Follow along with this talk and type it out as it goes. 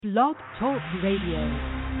Blog Talk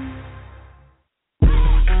Radio.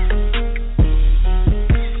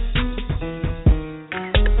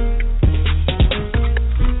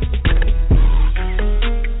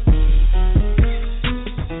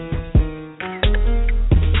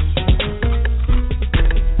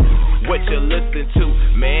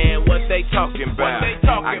 Talking about.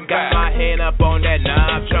 I got my hand up on that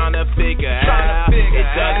knob, trying to figure out. It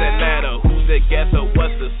doesn't matter who's the guest or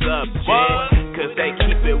what's the subject, cause they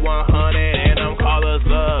keep it 100 and them callers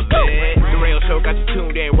love it. The radio show got you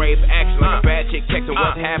tuned in, ready for action like a bad chick texting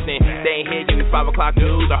what's happening. They ain't here, give me 5 o'clock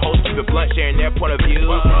news. The host keep it blunt, sharing their point of view.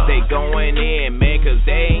 They going in, man, cause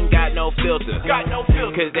they ain't got no filter.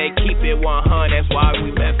 Cause they keep it 100, that's why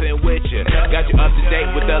we messing with you. Got you up to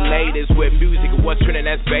date with the latest, with music and what's trending,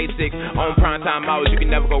 that's basics. On prime time hours, you can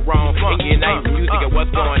never go wrong. And get nice music and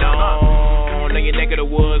what's going on in your neck of the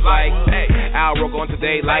woods, like, hey, Al Roke on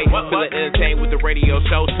today, like, feeling entertained with the radio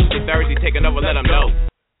show. Tuesday, Thursday, taking over, let them know.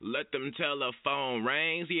 Let them telephone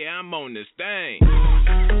rings, yeah, I'm on this thing.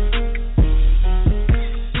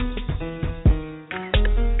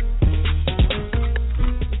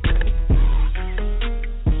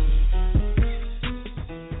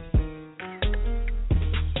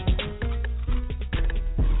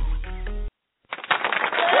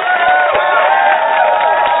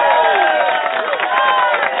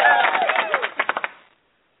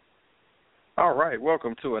 All right,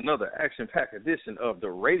 welcome to another action-packed edition of the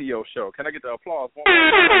radio show. Can I get the applause?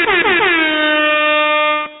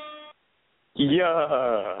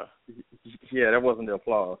 Yeah. Yeah, that wasn't the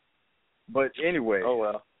applause. But anyway. Oh,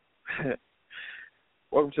 well.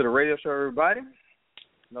 Welcome to the radio show, everybody.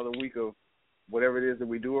 Another week of whatever it is that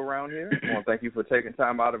we do around here. I want to thank you for taking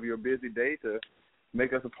time out of your busy day to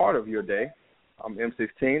make us a part of your day. I'm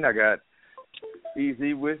M16. I got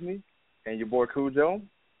EZ with me and your boy Khujoe.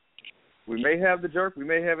 We may have the jerk, we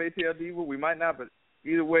may have ATL Diva, we might not, but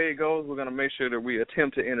either way it goes, we're going to make sure that we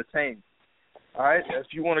attempt to entertain. All right,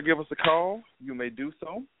 if you want to give us a call, you may do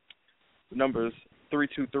so. The number is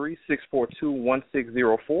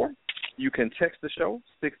 323-642-1604. You can text the show,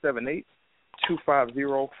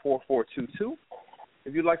 678-250-4422.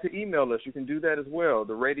 If you'd like to email us, you can do that as well,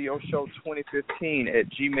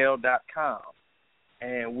 theradioshow2015@gmail.com.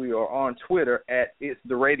 And we are on Twitter at It's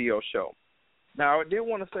The Radio Show. Now, I did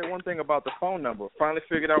want to say one thing about the phone number. Finally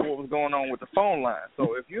figured out what was going on with the phone line.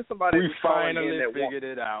 So if you're somebody who's calling in that figured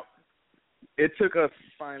it out. It took us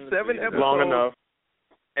 7 episodes. Long enough.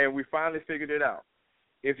 And we finally figured it out.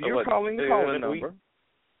 If you're calling the call-in number,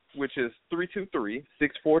 which is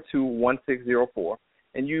 323-642-1604,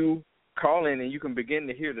 and you call in and you can begin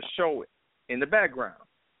to hear the show in the background.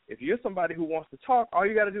 If you're somebody who wants to talk, all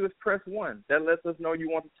you got to do is press 1. That lets us know you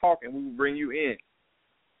want to talk, and we will bring you in.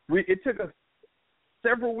 It took us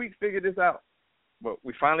several weeks to figure this out, but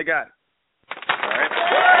we finally got it. All right.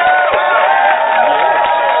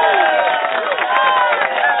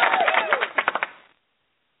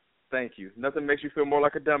 Thank you. Nothing makes you feel more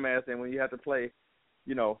like a dumbass than when you have to play,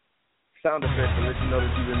 sound effects to let you know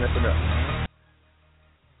that you've been messing up.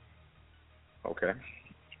 Okay.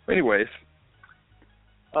 Anyways,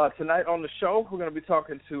 tonight on the show, we're going to be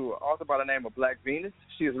talking to an author by the name of Black Venus.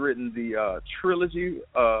 She has written the trilogy,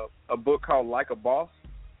 a book called Like a Boss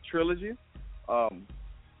trilogy.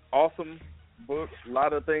 Awesome book. A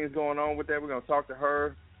lot of things going on with that. We're going to talk to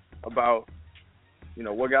her about,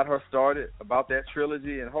 what got her started, about that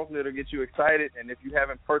trilogy, and hopefully it'll get you excited. And if you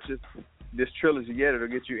haven't purchased this trilogy yet, it'll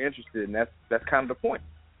get you interested, and that's kind of the point.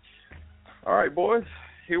 All right, boys.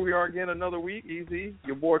 Here we are again another week. Easy,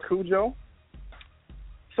 your boy Khujoe.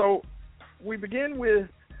 So we begin with,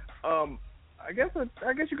 I guess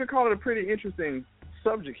you could call it a pretty interesting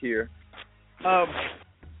subject here.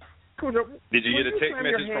 Khujoe, did you get a text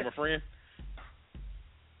message from a friend?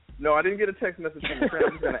 No, I didn't get a text message from a friend.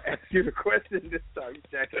 I'm just going to ask you the question this time,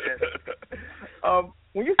 jackass.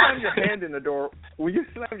 When you slam your hand in the door,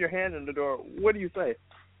 what do you say?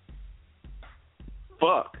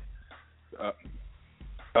 Fuck.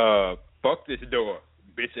 Fuck this door,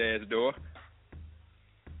 bitch ass door.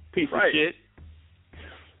 Piece of shit.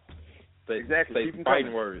 Exactly. Say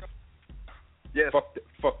fighting words. Yes. Fuck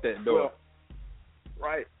that door. Well,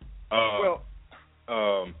 right.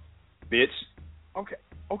 Bitch. Okay.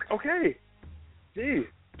 Gee.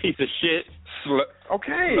 Piece of shit. Slut.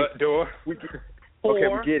 Okay. Slut door. We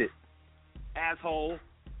get it. Asshole.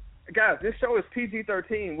 Guys, this show is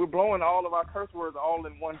PG-13. We're blowing all of our curse words all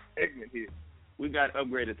in one segment here. We got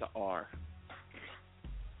upgraded to R.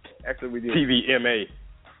 Actually, we did. TVMA.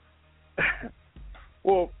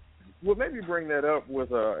 Well, what made me bring that up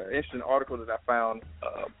was an interesting article that I found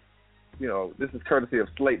this is courtesy of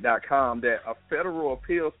Slate.com, that a federal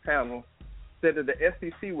appeals panel said that the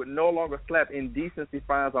FCC would no longer slap indecency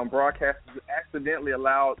fines on broadcasters who accidentally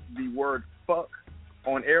allowed the word fuck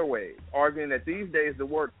on airwaves, arguing that these days the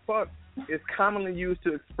word fuck is commonly used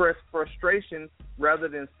to express frustration rather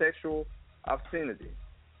than sexual obscenity.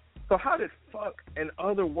 So how did fuck and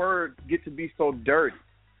other words get to be so dirty?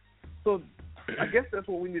 So I guess that's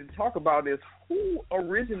what we need to talk about, is who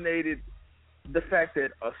originated the fact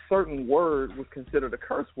that a certain word was considered a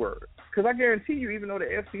curse word. Because I guarantee you, even though the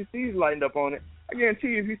FCC is lined up on it, I guarantee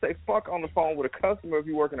you if you say fuck on the phone with a customer, if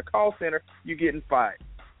you work in a call center, you're getting fired.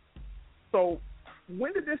 So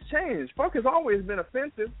when did this change? Fuck has always been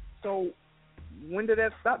offensive. So when did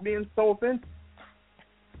that stop being so offensive?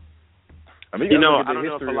 I mean, I don't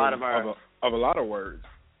know if a lot of a lot of words.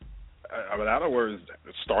 A lot of words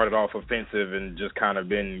started off offensive and just kind of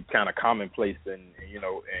been kind of commonplace in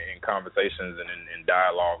conversations and in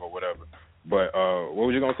dialogue or whatever. But what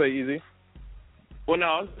was you gonna say, Easy? Well, no,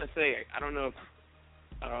 I was gonna say I don't know if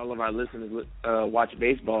all of our listeners watch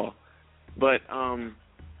baseball, but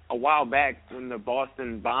a while back when the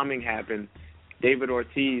Boston bombing happened, David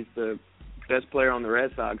Ortiz, the best player on the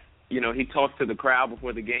Red Sox, he talked to the crowd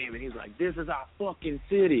before the game and he's like, "This is our fucking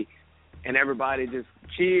city," and everybody just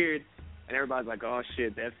cheered. And everybody's like, "Oh,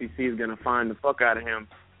 shit, the FCC is going to fine the fuck out of him."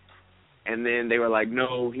 And then they were like,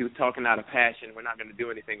 "No, he was talking out of passion. We're not going to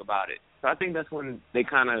do anything about it." So I think that's when they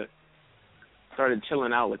kind of started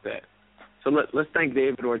chilling out with that. So let's thank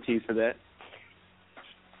David Ortiz for that.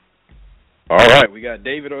 All right, we got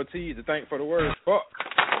David Ortiz to thank for the word fuck.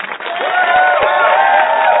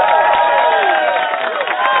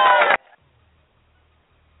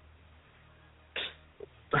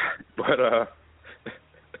 But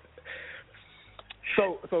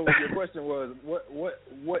So your question was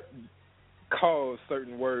what caused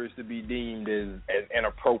certain words to be deemed as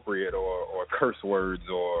inappropriate or curse words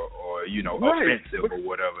or offensive or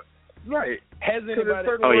whatever. Right. Has anybody?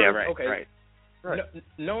 Right. Okay. Right.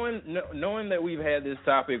 Knowing that we've had this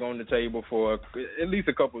topic on the table for at least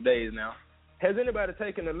a couple of days now, has anybody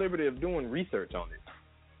taken the liberty of doing research on it?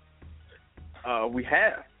 We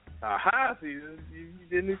have. So you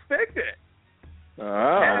didn't expect that.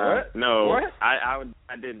 What? No, what? I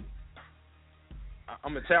didn't.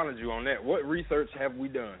 I'm gonna challenge you on that. What research have we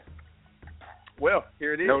done? Well,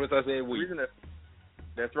 here it is. Notice I said we.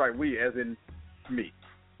 That's right, we, as in me.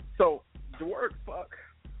 So the word fuck,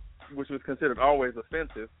 which was considered always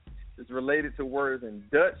offensive, is related to words in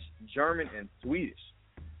Dutch, German, and Swedish,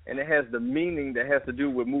 and it has the meaning that has to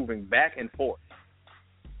do with moving back and forth.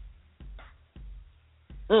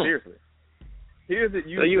 Seriously. Here's it.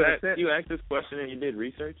 So you asked this question and you did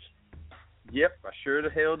research? Yep, I sure the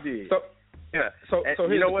hell did. So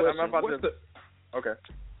you know what? Question. I'm about to. Okay.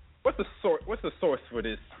 What's the source for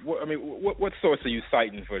this? What source are you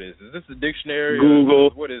citing for this? Is this a dictionary? Google.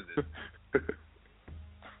 What is it?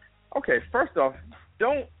 Okay, first off,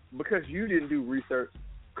 don't, because you didn't do research,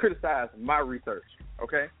 criticize my research.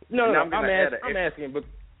 Okay? No, I'm asking, but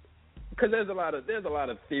because there's a lot of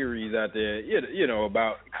theories out there,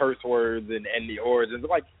 about curse words and the origins,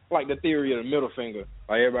 like the theory of the middle finger.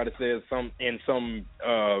 Like everybody says, in some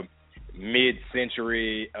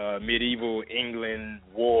mid-century medieval England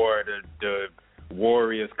war, the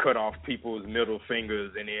warriors cut off people's middle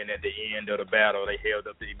fingers, and then at the end of the battle, they held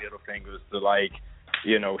up their middle fingers to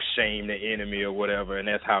shame the enemy or whatever, and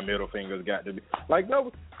that's how middle fingers got to be.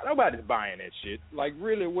 Nobody's buying that shit.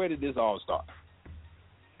 Really, where did this all start?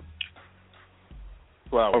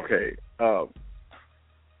 Well, okay. That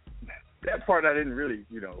part I didn't really,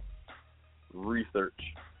 research.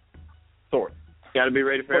 Sort. Got to be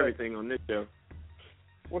ready for everything on this show.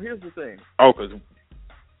 Well, here's the thing. Oh, because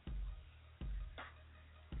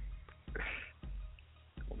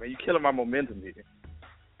man, you're killing my momentum here.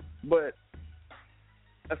 But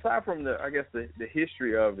aside from the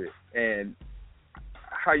history of it and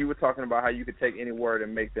how you were talking about how you could take any word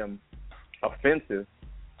and make them offensive,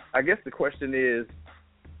 I guess the question is,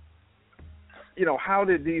 how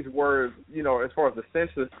did these words, as far as the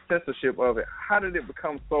censorship of it, how did it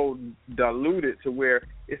become so diluted to where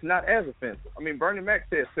it's not as offensive? I mean, Bernie Mac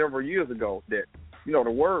said several years ago that,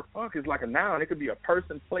 the word fuck is like a noun. It could be a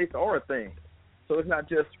person, place, or a thing. So it's not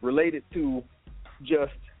just related to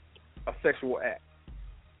just a sexual act.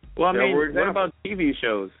 Well, I mean, what about TV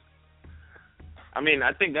shows? I mean,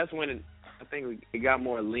 I think that's when it got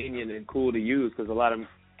more lenient and cool to use, because a lot of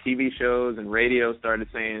TV shows and radio started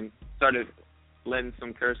letting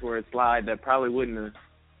some curse words slide that probably wouldn't have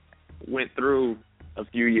went through a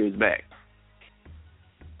few years back.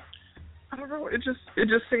 I don't know. It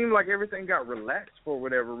just seemed like everything got relaxed for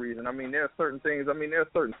whatever reason. I mean, there are certain things. I mean, there are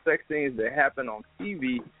certain sex scenes that happen on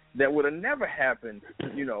TV that would have never happened,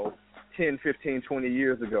 10, 15, 20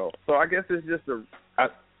 years ago. So I guess it's just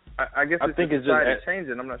I guess it's think it's society just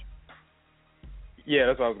changing. I'm not sure. Yeah,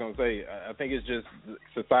 that's what I was gonna say. I think it's just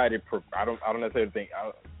society. I don't necessarily think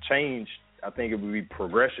change. I think it would be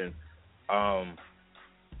progression.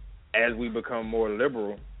 As we become more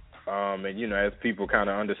liberal, and as people kind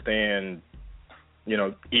of understand,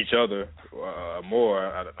 each other more.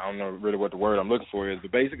 I don't know really what the word I'm looking for is,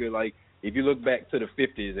 but basically, like if you look back to the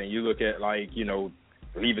 50s and you look at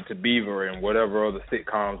Leave It to Beaver and whatever other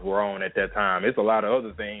sitcoms were on at that time, it's a lot of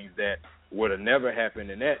other things that would have never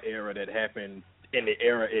happened in that era that happened in the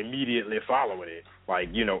era immediately following it, like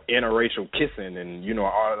interracial kissing and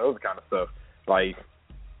all of those kind of stuff. Like,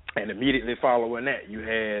 and immediately following that, you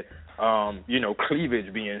had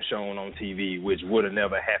cleavage being shown on TV, which would have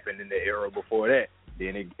never happened in the era before that.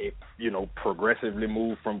 Then it progressively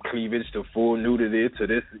moved from cleavage to full nudity to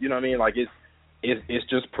this. You know what I mean? Like it's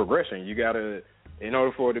just progression. You gotta, in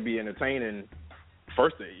order for it to be entertaining.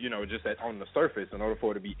 First, just on the surface, in order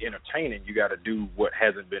for it to be entertaining, you got to do what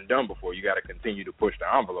hasn't been done before. You got to continue to push the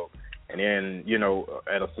envelope. And then,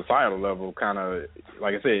 at a societal level, kind of,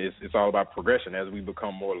 like I said, it's all about progression. As we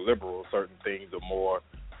become more liberal, certain things are more,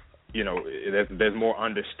 there's more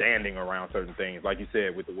understanding around certain things. Like you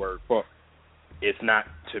said, with the word fuck, it's not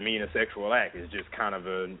to mean a sexual act. It's just kind of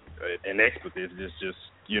an expletive. It's just,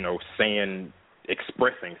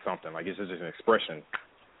 expressing something. Like, it's just an expression.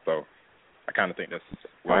 So I kind of think that's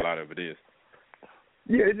what a lot of it is.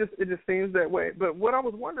 Yeah, it just seems that way. But what I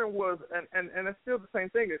was wondering was, and it's still the same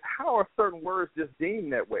thing, is how are certain words just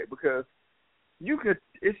deemed that way? Because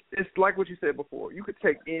it's like what you said before. You could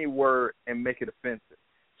take any word and make it offensive.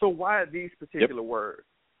 So why are these particular words?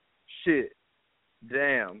 Shit,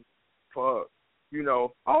 damn, fuck.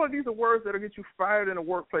 All of these are words that'll get you fired in the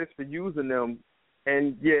workplace for using them,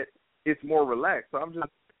 and yet it's more relaxed. So I'm just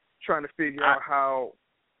trying to figure out how.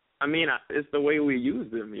 I mean, it's the way we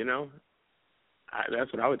use them,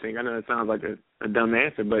 that's what I would think. I know it sounds like a dumb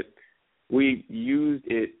answer, but we used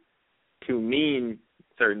it to mean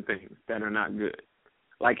certain things that are not good.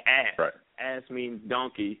 Like ass. Right. Ass means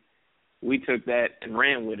donkey. We took that and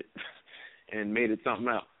ran with it and made it something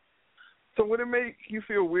else. So would it make you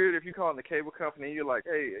feel weird if you call in the cable company and you're like,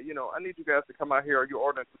 hey, I need you guys to come out here, or you're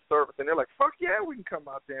ordering some service, and they're like, fuck yeah, we can come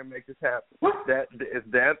out there and make this happen. Is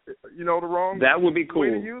that the wrong That would be cool.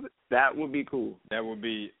 way to use it? That would be cool. That would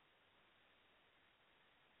be.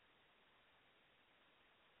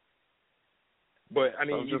 But I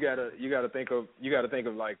mean, you gotta think of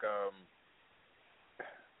like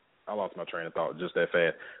I lost my train of thought just that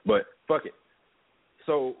fast. But fuck it.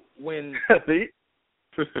 So when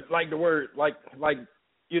like the word, like as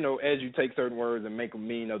you take certain words and make them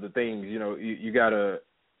mean other things, you gotta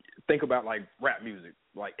think about like rap music.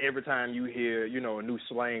 Like every time you hear, a new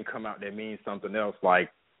slang come out that means something else, like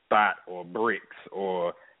thought or bricks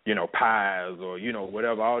or pies or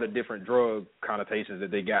whatever, all the different drug connotations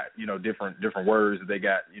that they got, different words that they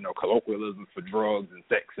got, colloquialisms for drugs and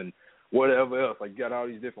sex and whatever else. Like you got all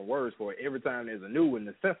these different words for it. Every time there's a new one,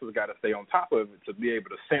 the censors got to stay on top of it to be able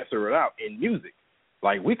to censor it out in music.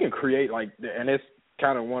 Like we can create and it's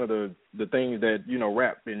kind of one of the things that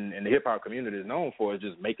rap in the hip hop community is known for, is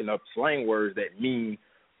just making up slang words that mean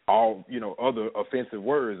all other offensive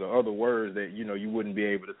words or other words that you wouldn't be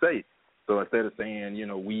able to say. So instead of saying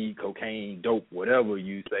weed, cocaine, dope, whatever,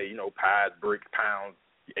 you say pies, bricks, pounds,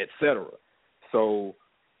 etc. So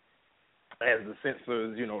as the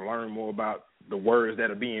censors learn more about the words that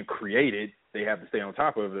are being created, they have to stay on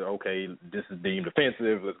top of it. Okay, this is deemed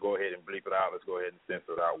offensive. Let's go ahead and bleep it out. Let's go ahead and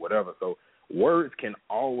censor it out, whatever. So words can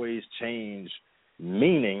always change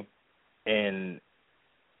meaning, and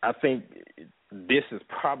I think this is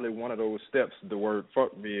probably one of those steps. The word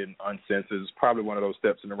fuck being uncensored is probably one of those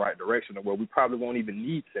steps in the right direction of where we probably won't even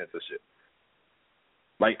need censorship.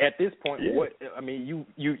 Like at this point,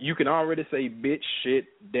 you can already say bitch, shit,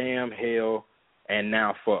 damn, hell, and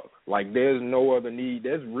now fuck. Like there's no other need.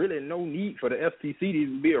 There's really no need for the FCC to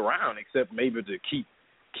even be around, except maybe to keep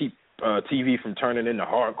TV from turning into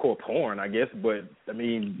hardcore porn, I guess. But I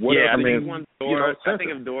mean, what else? I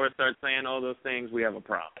think if Dora starts saying all those things, we have a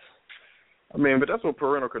problem. I mean, but that's what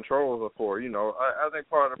parental controls are for, I think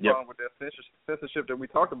part of the problem with that censorship that we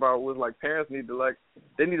talked about was, like, parents need to,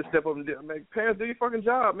 they need to step up and parents, do your fucking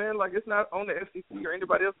job, man. Like, it's not on the FCC or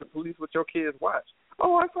anybody else to police what your kids watch.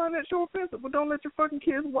 Oh, I find that show offensive. Well, don't let your fucking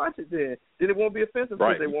kids watch it then. Then it won't be offensive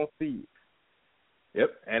because they won't see it. Yep,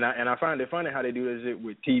 and I find it funny how they do this shit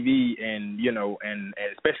with TV and and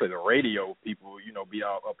especially the radio people be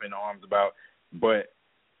all up in arms about, but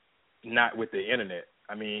not with the internet.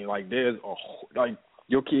 I mean, like there's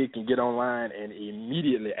your kid can get online and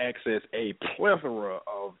immediately access a plethora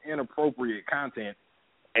of inappropriate content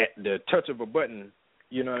at the touch of a button.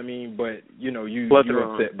 You know what I mean? But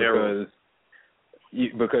you're upset because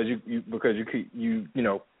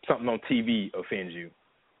something on TV offends you.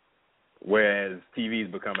 Whereas TV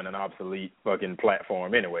is becoming an obsolete fucking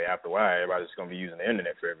platform anyway. After a while, everybody's just going to be using the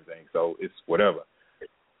internet for everything. So it's whatever.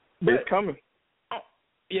 But it's coming. Oh,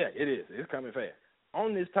 yeah, it is. It's coming fast.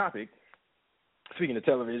 On this topic, speaking of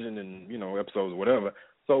television and, episodes or whatever,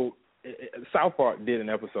 so South Park did an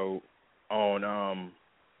episode on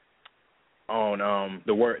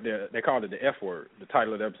the word, they called it the F word. The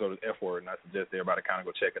title of the episode is F word, and I suggest everybody kind of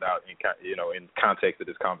go check it out in context of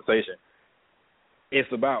this conversation. It's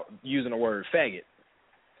about using the word faggot.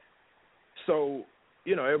 So,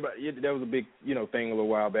 everybody, there was a big, thing a little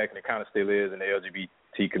while back, and it kind of still is in the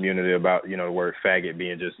LGBT community about, the word faggot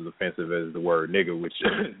being just as offensive as the word nigger, which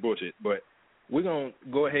is bullshit. But we're going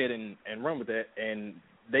to go ahead and run with that. And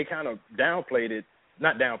they kind of downplayed it,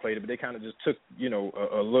 not downplayed it, but they kind of just took,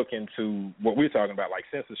 a look into what we're talking about, like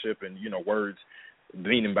censorship and, words,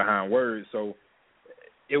 meaning behind words. So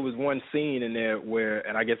it was one scene in there where,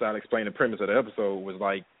 and I guess I'll explain the premise of the episode, was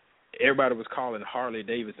like everybody was calling Harley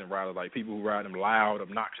Davidson riders, like people who ride them loud,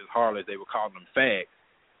 obnoxious Harleys, they were calling them fags.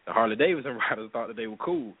 The Harley Davidson riders thought that they were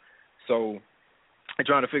cool. So they're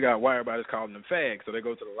trying to figure out why everybody's calling them fags. So they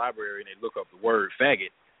go to the library and they look up the word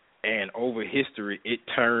faggot. And over history, it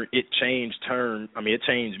changed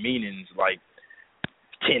meanings like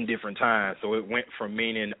 10 different times. So it went from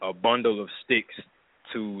meaning a bundle of sticks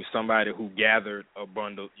to somebody who gathered a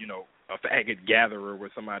bundle, a faggot gatherer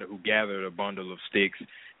was somebody who gathered a bundle of sticks.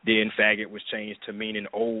 Then faggot was changed to meaning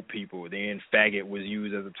old people. Then faggot was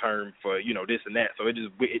used as a term for, this and that. So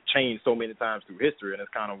it changed so many times through history, and that's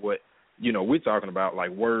kind of what, we're talking about.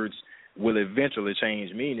 Like words will eventually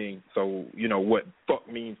change meaning. So, what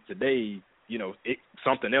fuck means today,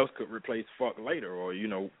 something else could replace fuck later, or,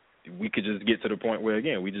 we could just get to the point where,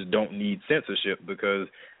 again, we just don't need censorship because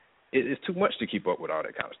it's too much to keep up with all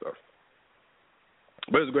that kind of stuff.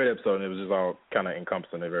 But it was a great episode, and it was just all kind of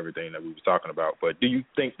encompassing of everything that we were talking about. But do you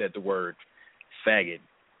think that the word faggot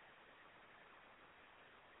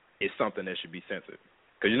is something that should be censored?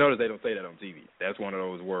 Because you notice they don't say that on TV. That's one of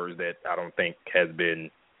those words that I don't think has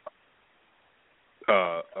been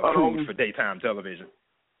approved for daytime television.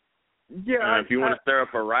 Yeah, if you want to stir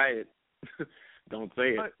up a riot, don't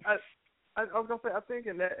say it. I was going to say, I think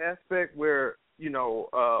in that aspect where,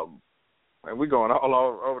 and we're going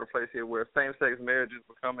all over the place here, where same-sex marriage is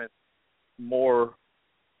becoming more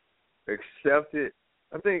accepted.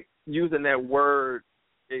 I think using that word,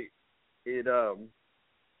 it's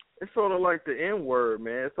sort of like the N-word,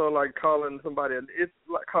 man. It's sort of like calling somebody a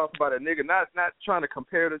nigga. Not trying to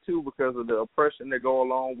compare the two because of the oppression that go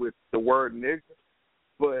along with the word nigga,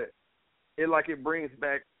 but it brings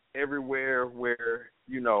back everywhere where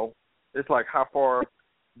it's like how far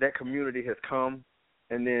that community has come,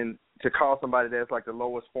 and then to call somebody that's like the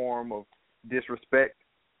lowest form of disrespect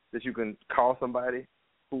that you can call somebody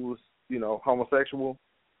who's homosexual.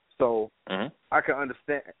 So I can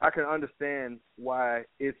understand why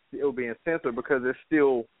it's still being censored, because it's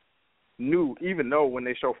still new. Even though when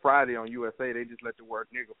they show Friday on USA, they just let the word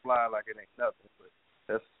nigga fly like it ain't nothing. But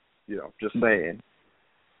that's just saying.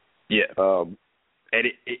 Yeah. And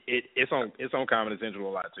it's on Comedy Central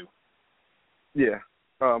a lot too. Yeah.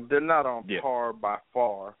 They're not on par by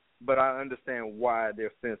far, but I understand why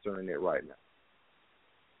they're censoring it right now.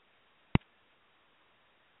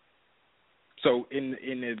 So in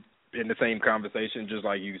the same conversation, just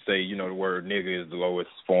like you say, the word nigga is the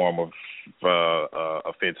lowest form of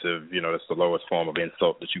offensive. It's the lowest form of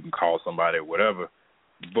insult that you can call somebody or whatever.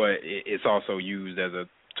 But it's also used as a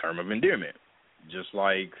term of endearment, just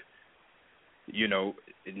like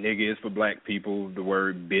nigga is for black people. The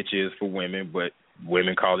word bitch is for women, but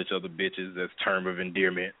women call each other bitches as term of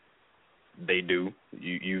endearment. They do.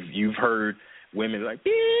 You've heard women like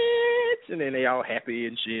bitch, and then they all happy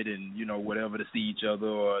and shit, and whatever to see each other,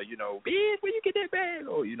 or bitch, where you get that bag,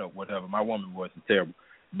 or whatever. My woman voice is terrible,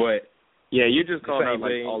 but yeah, you just called out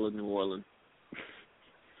like all of New Orleans.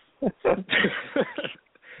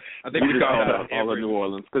 I think we called out all of New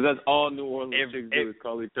Orleans, because that's all New Orleans chicks do is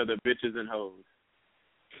call each other bitches and hoes.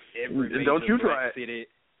 Don't you try it. City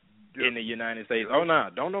in the United States. Oh no,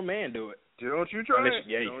 don't no man do it. Don't you try it.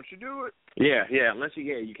 Don't you do it. Yeah, unless you're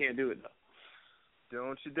gay, you can't do it though.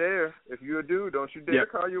 Don't you dare. If you're a dude, don't you dare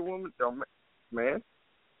call your woman. Don't, man.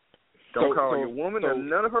 Don't call your woman or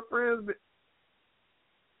none of her friends.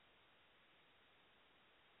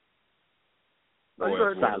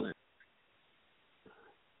 Silent.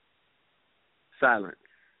 Silent.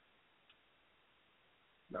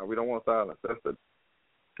 No, we don't want silence. That's the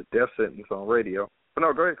death sentence on radio. But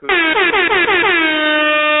no, go ahead, Khujoe.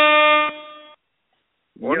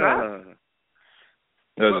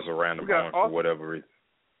 That's just a random one for whatever reason.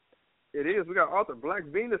 It is. We got author Black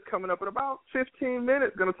Venus coming up in about 15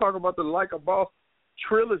 minutes. Going to talk about the Like a Boss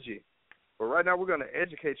trilogy. But right now we're going to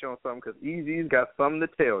educate you on something because Easy's got something to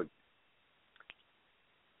tell you.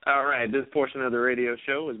 All right. This portion of the radio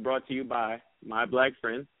show is brought to you by My Black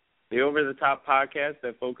Friend, the over-the-top podcast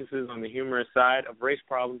that focuses on the humorous side of race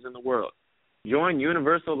problems in the world. Join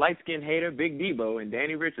Universal Light-Skinned Hater Big Debo and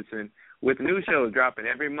Danny Richardson with new shows dropping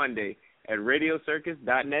every Monday at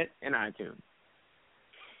radiocircus.net and iTunes.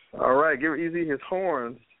 All right, give Easy his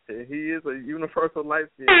horns. He is a universal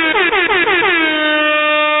light-skinned.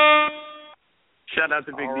 Shout out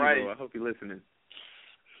to Big Debo. Right. I hope you're listening.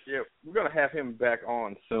 Yeah, we're going to have him back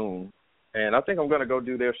on soon. And I think I'm going to go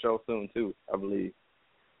do their show soon, too, I believe.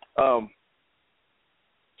 So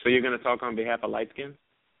you're going to talk on behalf of light-skinned?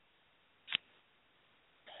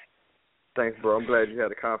 Thanks, bro. I'm glad you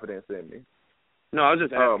had the confidence in me. No, I was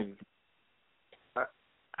just asking.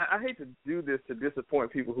 I hate to do this to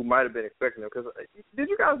disappoint people who might have been expecting them. Because did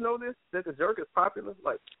you guys know this, that the jerk is popular?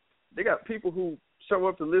 Like, they got people who show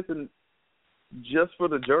up to listen just for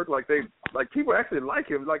the jerk. Like, people actually like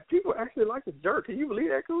him. Like, people actually like the jerk. Can you believe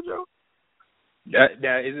that, Khujoe?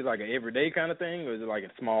 That is it like an everyday kind of thing, or is it like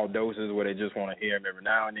in small doses where they just want to hear him every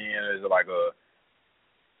now and then, or is it like a...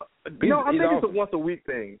 No, I think it's a once-a-week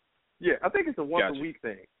thing. Yeah, I think it's a once-a-week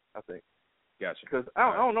thing, I think. Gotcha. Because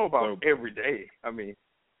I don't know about every day. I mean...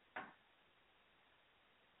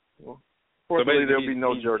 Well, fortunately, there'll be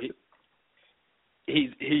no jerks.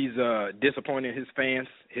 He's disappointing his fans,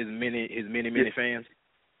 his many fans.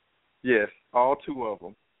 Yes, all two of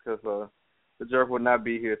them, because the jerk will not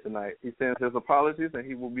be here tonight. He sends his apologies, and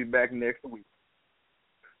he will be back next week.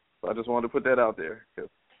 So I just wanted to put that out there,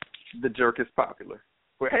 because the jerk is popular.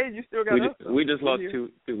 But hey, you still got us. We just lost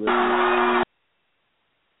two listeners.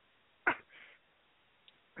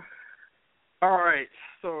 All right.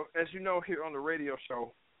 So as you know, here on the radio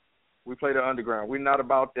show, we play the underground. We're not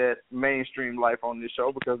about that mainstream life on this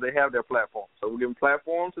show because they have their platform. So we're giving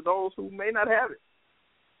platform to those who may not have it.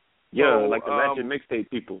 Yeah, so, like the ratchet mixtape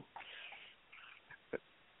people.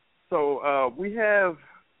 So we have,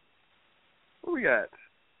 what we got?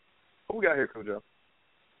 What we got here, Khujoe?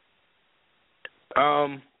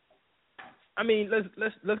 I mean,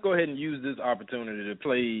 let's go ahead and use this opportunity to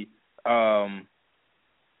play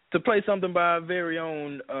something by our very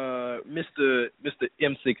own Mr.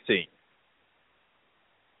 M16.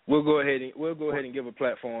 We'll go ahead and give a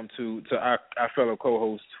platform to our fellow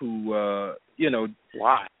co-host who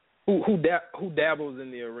who dabbles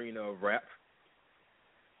in the arena of rap.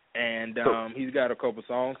 And he's got a couple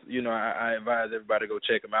songs. You know, I advise everybody to go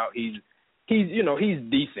check him out. He's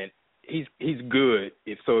decent. He's good.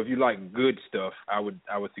 If you like good stuff, I would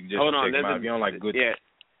suggest you check him out. If you don't like good stuff.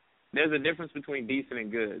 There's a difference between decent and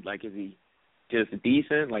good. Like, is he just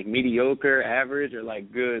decent, like mediocre, average, or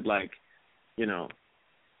like good, like, you know?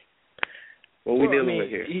 What we dealing with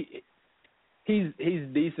here? He's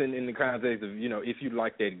decent in the context of, you know, if you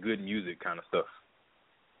like that good music kind of stuff.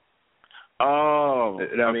 Oh,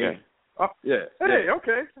 you know what I mean? Yeah. Hey, yeah.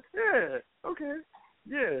 Okay. Yeah. Okay.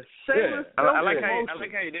 Yeah. Shameless. Yeah. I like how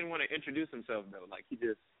he didn't want to introduce himself though. Like he's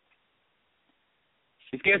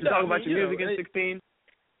scared to talk about your music in 16.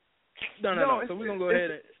 No. So we're gonna go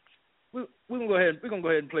ahead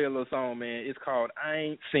and play a little song, man. It's called "I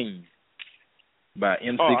Ain't Seen" by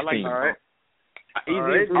M16. Oh, I like it. All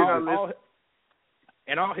right.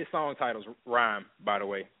 And all his song titles rhyme, by the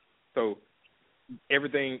way. So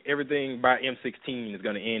everything by M16 is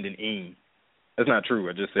gonna end in "ing." That's not true.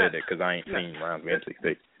 I just said that because I ain't seen rhymes with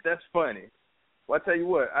M16. That's funny. Well, I tell you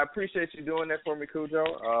what, I appreciate you doing that for me,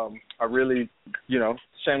 Khujoe. I really,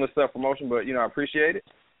 shameless self-promotion, but, I appreciate it.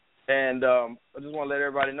 And I just want to let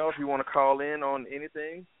everybody know if you want to call in on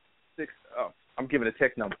anything, I'm giving a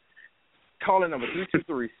text number. Call in number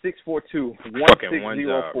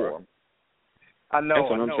 323-642-1604. I know. That's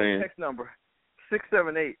what I'm saying. Text number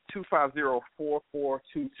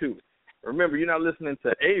 678-250-4422. Remember, you're not listening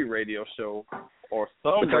to a radio show or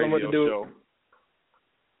some radio show.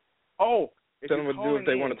 Oh, tell them what to do if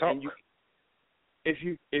they want to talk. If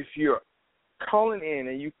you're calling in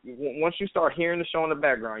and once you start hearing the show in the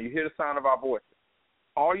background, you hear the sound of our voices.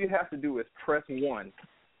 All you have to do is press 1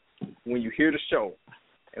 when you hear the show,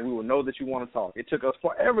 and we will know that you want to talk. It took us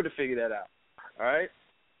forever to figure that out. All right.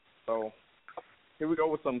 So here we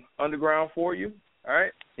go with some underground for you. All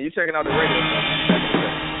right? And you checking out the radio show.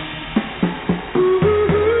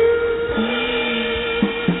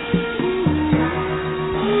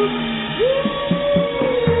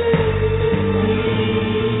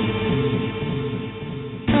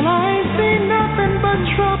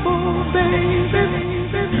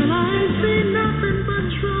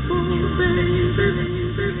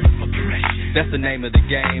 That's the name of the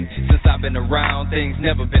game. Since I've been around, things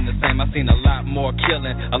never been the same. I've seen a lot more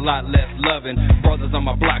killing, a lot less loving. Brothers on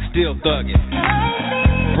my block still thugging.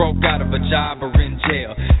 Broke out of a job or in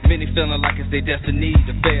jail. Many feeling like it's their destiny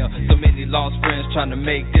to fail. So many lost friends trying to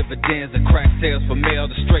make dividends and crack sales for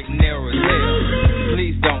mail. The straight and narrow is hell.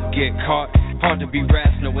 Please don't get caught. Hard to be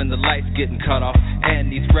rational when the lights getting cut off.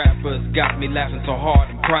 And these rappers got me laughing so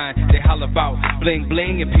hard I'm crying. They holler about bling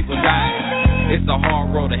bling and people dying. It's a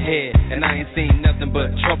hard road ahead, and I ain't seen nothing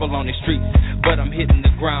but trouble on the streets. But I'm hitting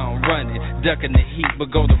the ground running, ducking the heat, but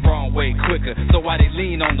go the wrong way quicker. So why they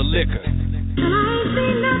lean on the liquor? I ain't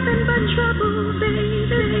seen nothing but trouble,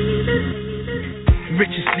 baby.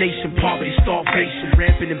 Richest nation, poverty, starvation,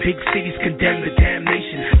 rampant in big cities, condemned to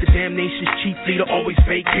damnation. The damnation's chief leader always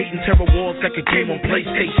vacating, terror wars like a game on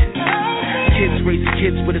PlayStation. Kids raising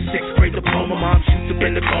kids with a 6th grade diploma. Mom shoots up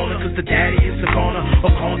in the corner cause the daddy is a goner. Or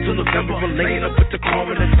gone till November or laying up with the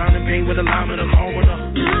coroner, drowning pain with a lime and a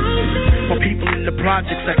coroner. While people in the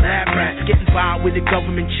projects like lab rats, getting by with the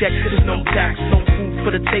government checks, there's no tax, no food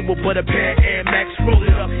for the table but a pair of Air Max. Roll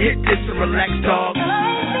it up, hit this and relax, dog.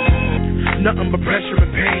 Nothing but pressure and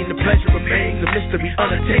pain, the pleasure remains a mystery,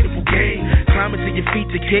 unattainable game. Climbing to your feet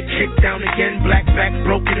to get kicked down again. Black back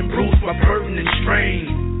broken and bruised by burden and strain.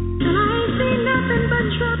 I see nothing but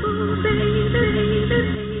trouble, baby.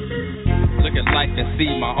 Look at life and see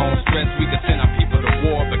my own stress. We could send our people to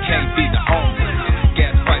war, but can't feed the homeless.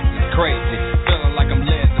 Gas prices crazy, feeling like I'm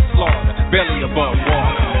led to slaughter, barely above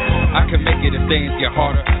water. I can make it if things get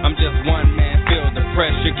harder. I'm just one man, feel the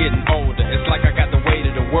pressure getting older. It's like I got the weight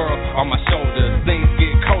of the world on my shoulders. Things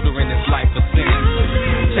get colder in this life of sin.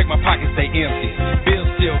 Check my pockets, they empty. Bills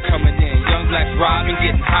still coming in. Young blacks robbing,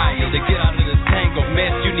 getting higher. To get out of this tangled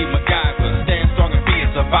mess, you need MacGyver. Stand strong and be a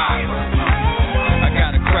survivor. I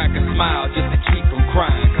gotta crack a smile just to keep from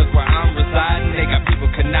crying. Cause where I'm residing, they got people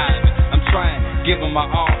conniving. I'm trying, give them my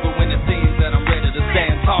all, but when it seems that I'm ready to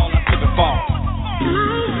stand tall, I slip and fall.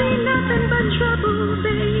 I see nothing but trouble,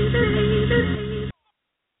 baby.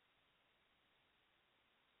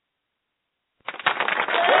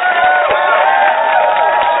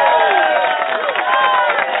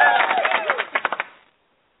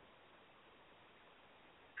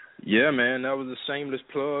 Yeah, man, that was a shameless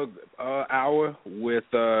plug hour with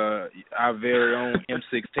our very own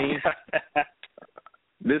M16.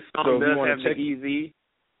 This song so does have the easy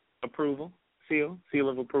approval, seal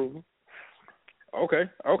of approval. Okay.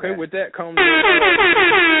 With that comes.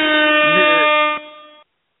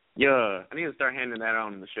 Yeah, I need to start handing that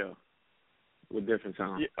on in the show with different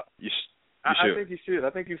songs. Yeah. You I should. think you should. I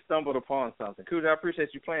think you stumbled upon something. Khujoe, I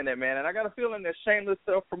appreciate you playing that, man. And I got a feeling that shameless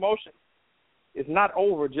self-promotion is not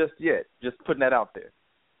over just yet. Just putting that out there.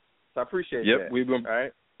 So I appreciate that. We've been. All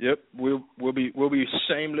right. Yep, we'll be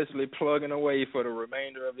shamelessly plugging away for the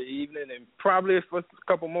remainder of the evening, and probably for a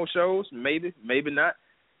couple more shows, maybe not.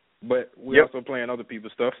 But we're also playing other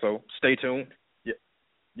people's stuff, so stay tuned.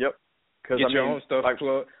 Yep. Get your own stuff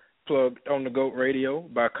plugged on the GOAT Radio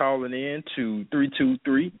by calling in to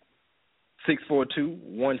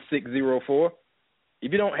 323-642-1604.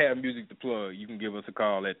 If you don't have music to plug, you can give us a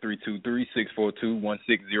call at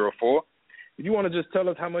 323-642-1604. If you want to just tell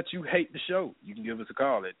us how much you hate the show, you can give us a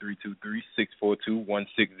call at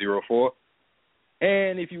 323-642-1604.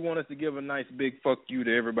 And if you want us to give a nice big fuck you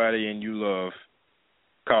to everybody and you love,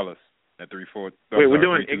 call us at 34. Wait, we're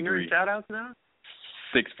doing ignorant shout-outs now?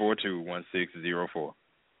 642-1604.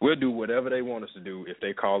 We'll do whatever they want us to do if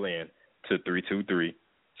they call in to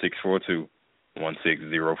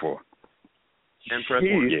 323-642-1604. And press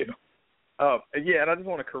 1. Yeah. And I just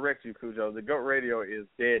want to correct you, Khujoe. The GOAT Radio is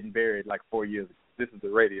dead and buried like 4 years ago. This is the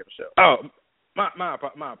radio show. Oh, my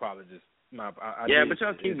apologies. But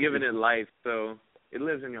y'all keep giving it life, so it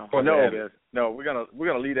lives in your heart. No, we're gonna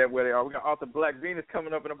leave that where they are. We got Author Black Venus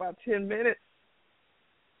coming up in about 10 minutes.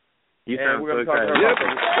 You sound we're so gonna talk excited. about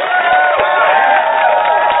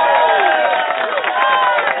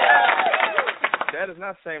that is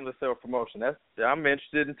not shameless self-promotion. I'm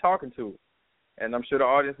interested in talking to it. And I'm sure the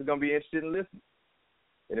audience is going to be interested in listening.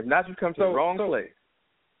 And if not, you come to the wrong place.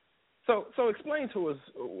 So explain to us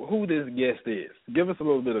who this guest is. Give us a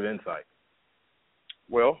little bit of insight.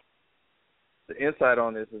 Well, the insight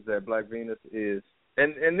on this is that Black Venus is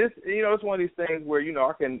And this, it's one of these things where,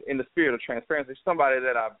 I can, in the spirit of transparency, somebody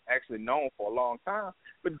that I've actually known for a long time,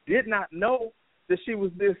 but did not know that she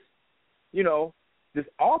was this, this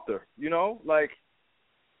author,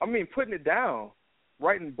 putting it down,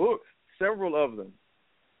 writing books, several of them,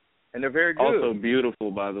 and they're very good. Also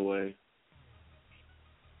beautiful, by the way.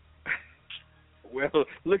 Well,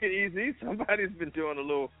 look at EZ. Somebody's been doing a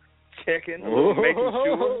little checking, making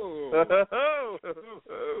sure.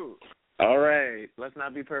 All right. Let's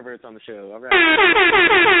not be perverts on the show. All right.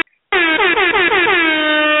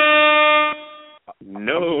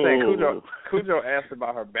 No. Khujoe asked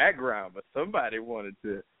about her background, but somebody wanted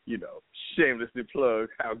to, shamelessly plug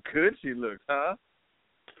how good she looks, huh?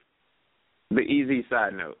 The easy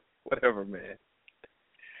side note. Whatever, man.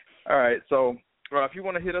 All right, so if you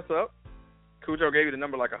want to hit us up, Khujoe gave you the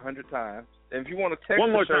number like 100 times. And if you want to text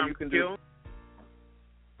one more the show, time, you can do.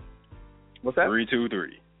 What's that?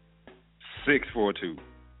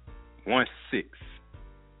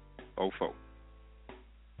 323-642-1604.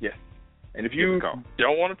 Yes. And if you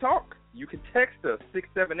don't want to talk, you can text us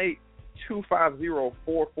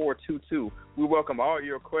 678-250-4422. We welcome all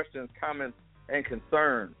your questions, comments, and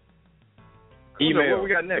concerns. Email what we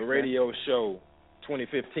got next, the radio show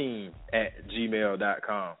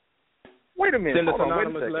 2015@gmail.com. Wait a minute. Send us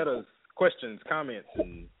anonymous letters, questions, comments,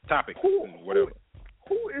 and topics, and whatever.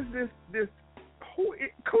 Who is this?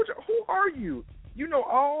 Coach, who are you? You know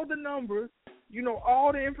all the numbers. You know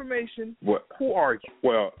all the information. What? Who are you?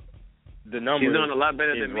 Well, the number. He's doing a lot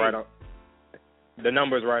better than me. The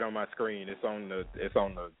number's right on my screen. It's on the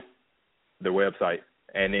website,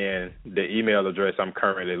 and then the email address I'm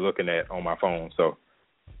currently looking at on my phone. So.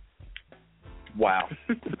 Wow.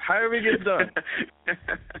 However it gets done.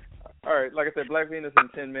 All right, like I said, Black Venus in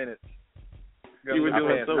 10 minutes. You were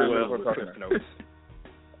doing so well. Cliff Notes.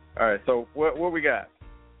 All right, so what we got?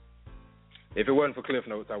 If it wasn't for Cliff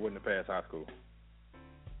Notes, I wouldn't have passed high school.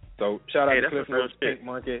 So shout out to Cliff Notes, Pink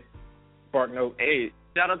Monkey, Spark Notes. Hey,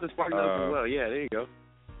 shout out to Spark Notes as well. Yeah, there you go.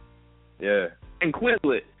 Yeah. And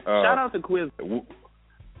Quizlet. Shout out to Quizlet.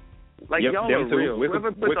 Y'all are real.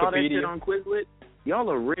 Whoever puts all that shit on Quizlet, y'all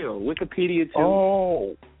are real. Wikipedia too.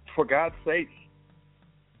 Oh, for God's sake.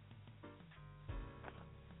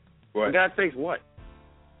 What? For God's sakes, what?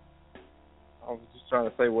 I was just trying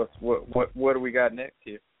to say what do we got next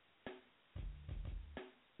here?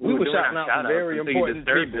 We were shouting out some very important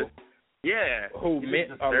people. Yeah. Who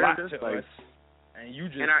meant a lot to us. And you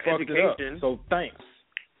just fucked it up. So thanks.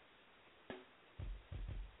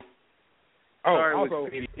 Sorry, also,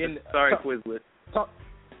 Quizlet.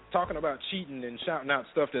 Talking about cheating and shouting out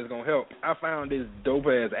stuff that's going to help, I found this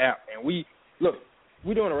dope-ass app. And we're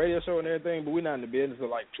doing a radio show and everything, but we're not in the business of,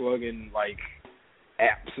 plugging,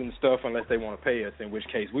 apps and stuff unless they want to pay us, in which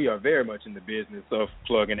case we are very much in the business of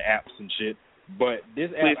plugging apps and shit. But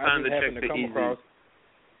this app I just happened to come across.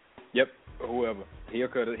 Yep, whoever. He'll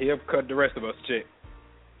cut the rest of us check.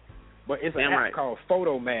 But it's an app called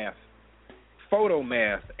Photomath.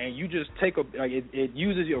 And you just take it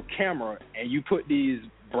uses your camera and you put these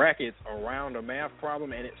brackets around a math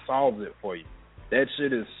problem and it solves it for you. That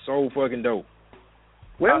shit is so fucking dope.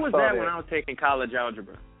 Where was that when I was taking college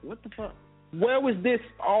algebra? What the fuck? Where was this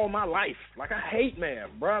all my life? I hate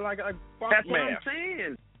math, bro. I fuck That's math. what I'm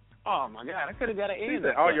saying. Oh, my God. I could have got an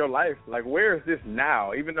A. All your life. Where is this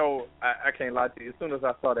now? Even though I can't lie to you, as soon as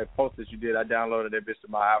I saw that post that you did, I downloaded that bitch to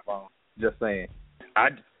my iPhone. Just saying.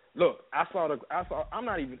 I'm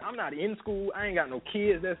not in school. I ain't got no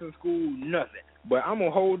kids that's in school, nothing. But I'm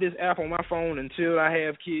going to hold this app on my phone until I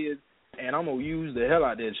have kids, and I'm going to use the hell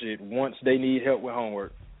out of that shit once they need help with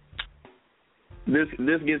homework. This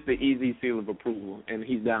gets the easy seal of approval, and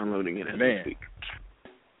he's downloading it as we speak.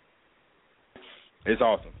 It's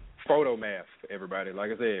awesome. Photomath, everybody.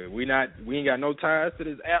 Like I said, we ain't got no ties to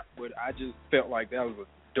this app, but I just felt like that was a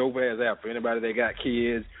dope-ass app for anybody that got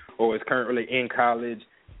kids or is currently in college.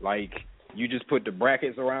 You just put the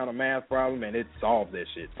brackets around a math problem, and it solves that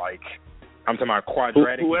shit. I'm talking about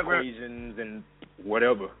quadratic equations and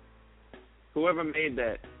whatever. Whoever made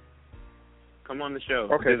that, come on the show.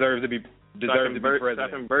 Okay. Deserves to be president. So I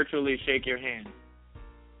can virtually shake your hand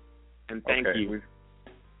and thank you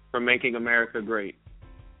for making America great.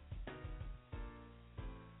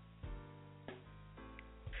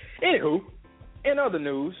 Anywho, in other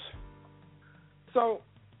news, so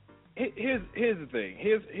here's the thing.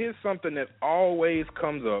 Here's something that always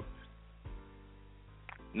comes up,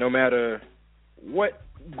 no matter what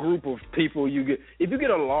group of people you get. If you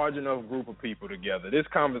get a large enough group of people together, this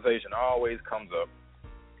conversation always comes up,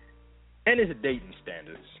 and it's dating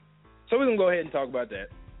standards. So we're going to go ahead and talk about that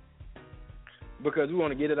because we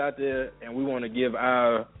want to get it out there, and we want to give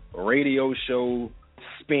our radio show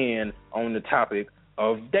spin on the topic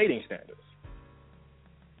of dating standards.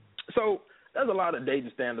 So there's a lot of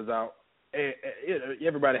dating standards out.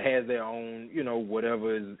 Everybody has their own,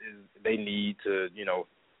 whatever is they need to,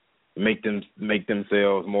 make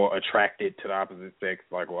themselves more attracted to the opposite sex.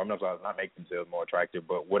 Like, well, I'm not make themselves more attractive,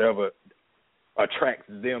 but whatever attracts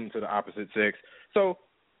them to the opposite sex. So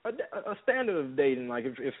a standard of dating, like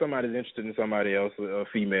if somebody's interested in somebody else, a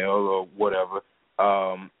female or whatever,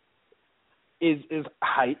 is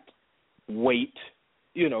height, weight,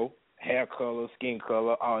 hair color, skin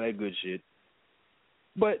color, all that good shit.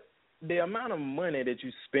 But the amount of money that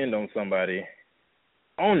you spend on somebody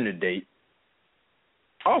on the date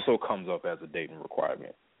also comes up as a dating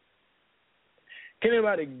requirement. Can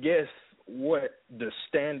anybody guess what the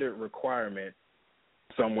standard requirement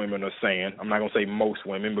some women are saying? I'm not going to say most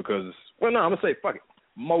women because, I'm going to say fuck it,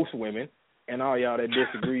 most women, and all y'all that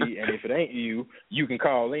disagree, and if it ain't you, you can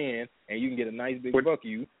call in and you can get a nice big buck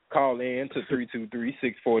you. Call in to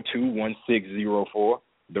 323-642-1604,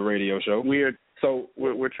 the radio show. We're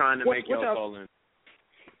trying to make y'all call in.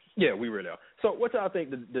 Yeah, we really are. So what y'all think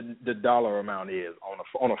the dollar amount is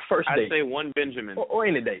on a first date? I'd say one Benjamin. Or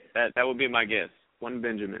any date. That would be my guess. One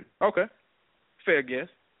Benjamin. Okay. Fair guess.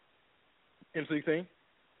 M16?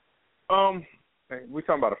 We're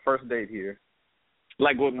talking about a first date here.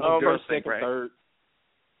 Like what most girls think, second, right? third.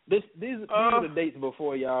 These are the dates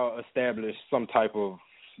before y'all establish some type of,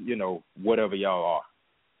 whatever y'all are.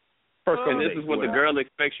 First and this is what the girl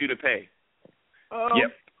expects you to pay.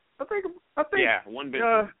 Yep. I think. Yeah, one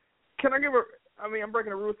Benjamin. Can I give I'm breaking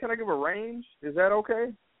the rules. Can I give a range? Is that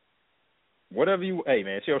okay? Whatever you. Hey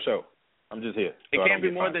man, it's your show. I'm just here. It can't be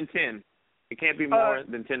more than 10. It can't be more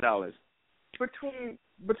than $10.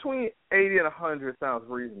 Between 80 and 100 sounds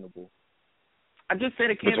reasonable. I just said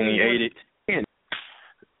it can't between be more 80 than 10.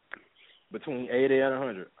 Between 80 and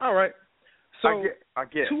 100. All right. So I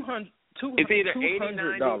get 200. It's either 80,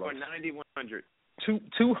 90, $200. or 90, 100.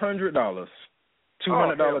 $200.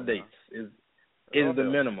 $200 dates is the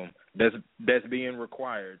minimum that's being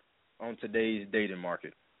required on today's dating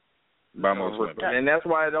market by most women. And that's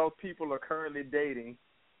why those people are currently dating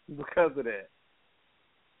because of that.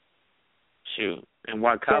 Shoot. And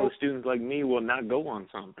why college students like me will not go on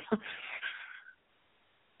some.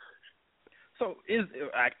 So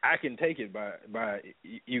I can take it by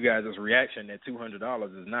you guys' reaction that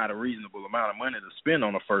 $200 is not a reasonable amount of money to spend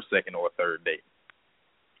on a first, second, or a third date.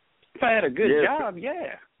 If I had a good job,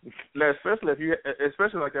 yeah. Now,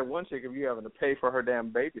 especially like that one chick, if you having to pay for her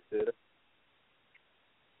damn babysitter.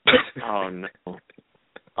 Oh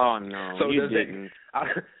no! So you didn't. All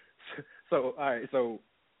right. So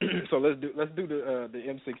let's do the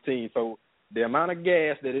M16. So the amount of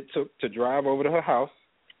gas that it took to drive over to her house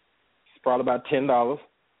is probably about $10.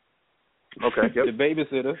 Okay. Yep.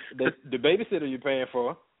 The babysitter you're paying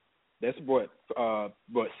for, that's what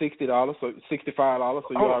 $60, so $65. So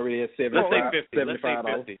you already at $75. Let's say $50.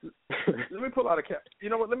 Let me pull out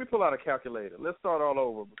Let me pull out a calculator. Let's start all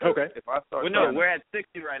over. Okay. If I start. We're at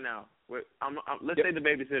 60 right now. Let's say the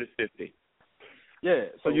babysitter's 50. Yeah.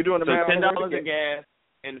 So you're doing the math. $10 of gas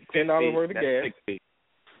and $10 worth of gas. 60.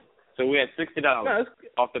 So we're at $60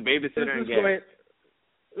 off the babysitter and gas.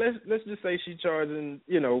 Let's just say she's charging,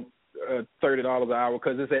 $30 an hour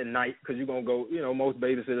because it's at night. Because you're gonna go, most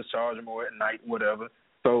babysitters charge more at night, whatever.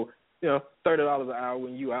 So $30 an hour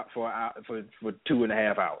when you out for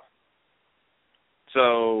 2.5 hours.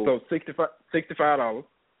 So $65.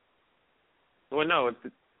 Well, no, it's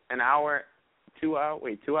an hour, 2 hours.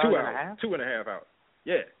 Wait, 2 hours and a half? 2.5 hours.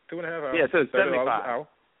 Yeah, 2.5 hours. Yeah, so it's $75 an hour.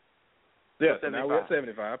 Yeah, so now we're at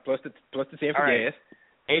 75 plus the 10 for gas.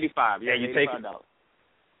 85. Yeah, you $85. take it.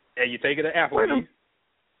 And you take it to Applebee's.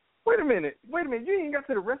 Wait a minute. You ain't got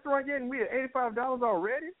to the restaurant yet, and we at $85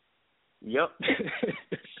 already? Yep.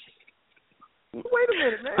 Wait a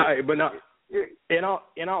minute, man. All right, but now,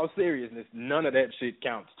 in all seriousness, none of that shit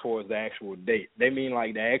counts towards the actual date. They mean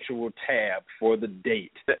like the actual tab for the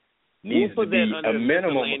date needs to be a minimum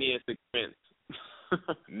miscellaneous expense.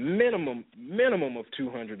 minimum of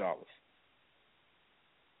 $200.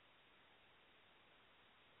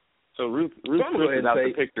 So Ruth Chris is out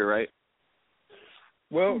the picture, right?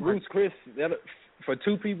 Well, Ruth Chris, for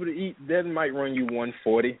two people to eat, that might run you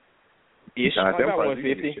 $140-ish, about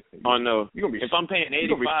 $150. Oh no! If I'm paying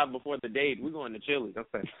 $85 before the date, we're going to Chili's. Don't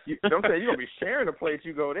say you're gonna be sharing a plate.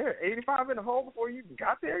 You go there, $85 in the hole before you even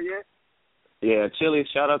got there yet. Yeah, Chili's.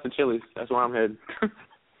 Shout out to Chili's. That's where I'm headed.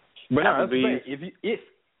 But no, that's the thing.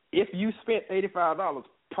 If you spent $85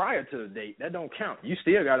 prior to the date, that don't count. You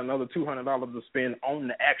still got another $200 to spend on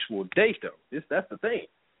the actual date, though. That's the thing.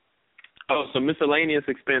 Oh, so miscellaneous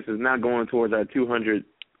expense is not going towards our $200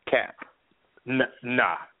 cap.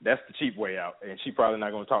 Nah, that's the cheap way out, and she probably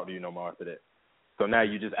not gonna talk to you no more after that. So now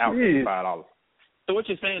you just out $5. So what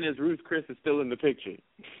you're saying is Ruth Chris is still in the picture.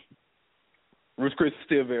 Ruth Chris is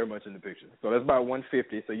still very much in the picture. So that's about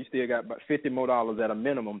 $150. So you still got about $50 more at a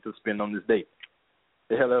minimum to spend on this date.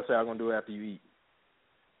 The hell else y'all gonna do after you eat?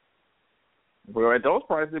 Well, at those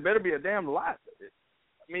prices, it better be a damn lot.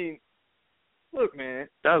 I mean, look, man.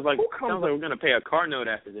 Sounds like we're gonna pay a car note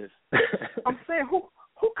after this. I'm saying, who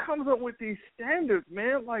comes up with these standards,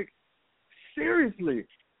 man? Like, seriously.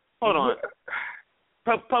 Hold on.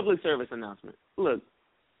 Public service announcement. Look,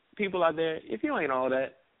 people out there, if you ain't all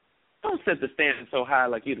that, don't set the standard so high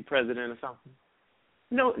like you the president or something.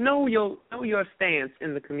 Know your stance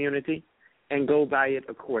in the community and go by it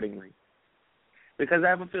accordingly. Because I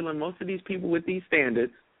have a feeling most of these people with these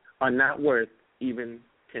standards are not worth even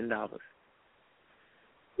 $10. I'm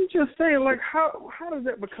just saying, like, how does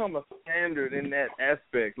that become a standard in that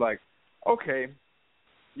aspect? Like, okay,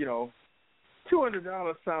 $200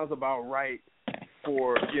 sounds about right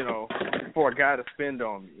for a guy to spend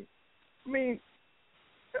on me. I mean,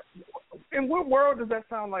 in what world does that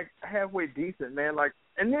sound like halfway decent, man? Like,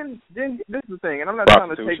 and then this is the thing, and I'm not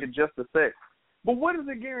trying to take it just to sex, but what does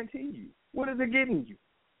it guarantee you? What is it getting you?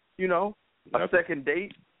 A second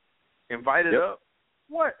date, invited up.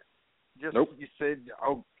 What? Just you said,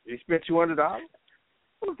 oh, you spent $200.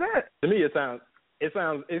 What is that? To me, it sounds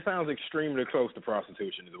extremely close to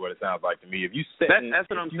prostitution. Is what it sounds like to me. If you that's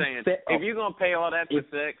what I'm saying. If you're gonna pay all that for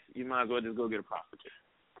sex, you might as well just go get a prostitute.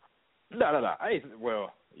 No.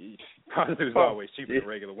 Prostitutes are always cheaper than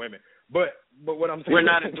regular women. But what I'm saying, we're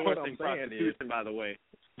not endorsing prostitution, by the way.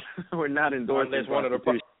 We're not endorsing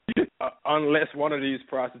prostitution. Unless one of these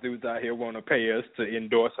prostitutes out here want to pay us to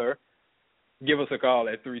endorse her, give us a call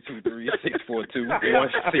at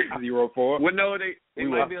 323-642-1604. Well, no, it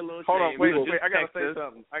might be a little. Hold on, wait. I gotta say this.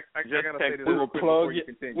 something. I gotta say this. We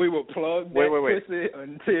will plug that pussy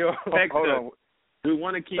until. Hold on. We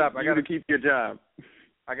want to keep. Stop. I gotta keep your job.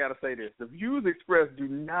 I gotta say this. The views expressed do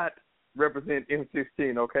not represent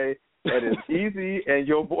M16. Okay, that is Easy and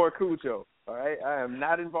your boy Khujoe. All right, I am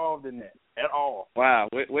not involved in that at all. Wow,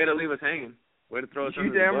 way to leave us hanging. Way to throw us. You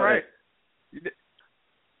damn right.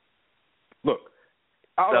 Look,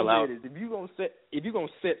 all I'm saying is if you're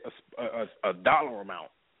gonna set a dollar amount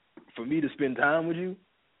for me to spend time with you,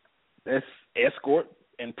 that's escort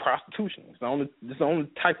and prostitution. It's the only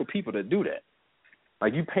type of people that do that.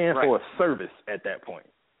 Like, you paying for a service at that point.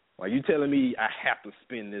 Like, you telling me I have to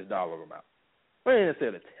spend this dollar amount. Well, ain't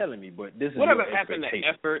necessarily telling me, but this is whatever your happened to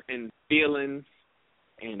effort and feelings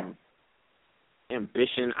and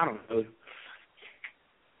ambition. I don't know.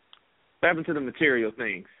 What happened to the material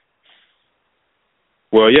things?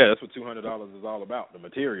 Well, yeah, that's what $200 is all about, the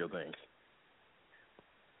material things.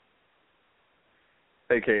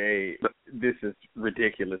 AKA, this is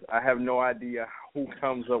ridiculous. I have no idea who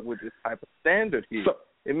comes up with this type of standard here.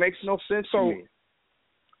 It makes no sense to me.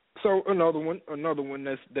 So another one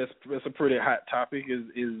that's a pretty hot topic is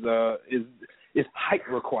height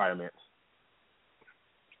requirements.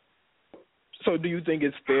 So do you think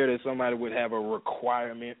it's fair that somebody would have a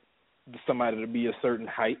requirement for somebody to be a certain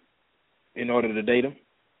height in order to date them?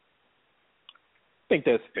 I think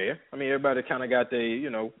that's fair. I mean, everybody kind of got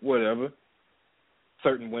their, whatever.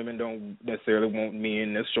 Certain women don't necessarily want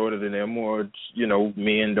men that's shorter than them, or,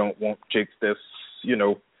 men don't want chicks that's,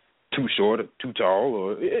 too short or too tall,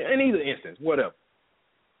 or in either instance, whatever.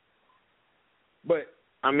 But,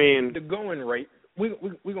 I mean, the going rate, we're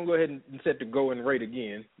going to go ahead and set the going rate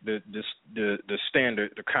again, the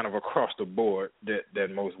standard, the kind of across the board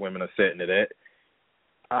that most women are setting it at.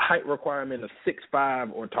 A height requirement of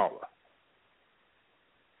 6'5" or taller.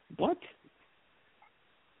 What?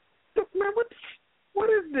 Man, what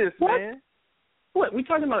is this, man? What? We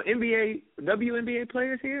talking about WNBA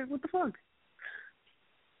players here? What the fuck?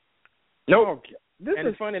 No. And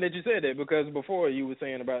it's funny that you said that, because before you were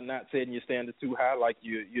saying about not setting your standards too high, like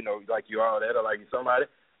like you are that, or like you're somebody.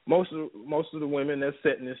 Most of the women that's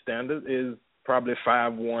setting this standard is probably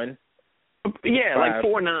 5'1". Yeah, like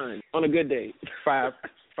 4'9" on a good day.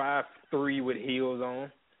 5'3" with heels on.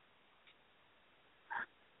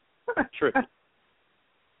 True.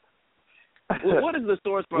 What is the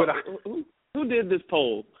source from? Who did this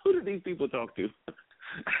poll? Who did these people talk to?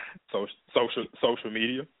 Social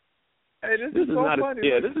media. Hey, this is so funny.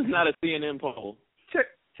 This is not a CNN poll. Check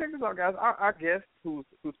this out, guys. Our guest, who's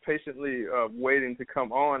patiently waiting to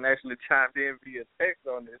come on, actually chimed in via text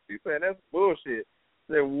on this. He said that's bullshit.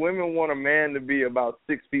 That women want a man to be about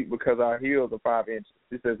 6 feet because our heels are 5 inches.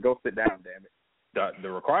 He says, go sit down, damn it. The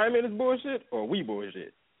requirement is bullshit, or we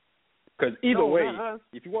bullshit? Because either way,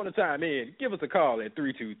 if you want to chime in, give us a call at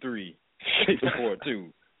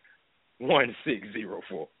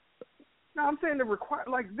 642-1604. No, I'm saying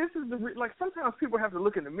sometimes people have to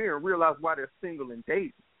look in the mirror and realize why they're single and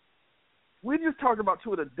dating. We just talked about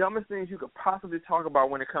two of the dumbest things you could possibly talk about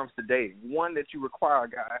when it comes to dating. One, that you require a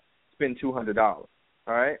guy spend $200. All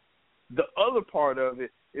right. The other part of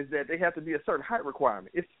it is that they have to be a certain height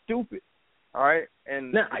requirement. It's stupid. All right.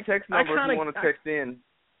 And now, the text number, if you want to text in,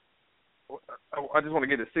 I just want to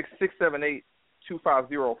get it.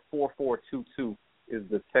 678-250-4422 is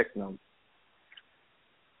the text number.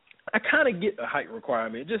 I kind of get the height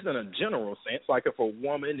requirement, just in a general sense. Like if a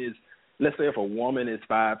woman is, let's say if a woman is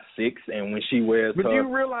 5'6", and when she wears her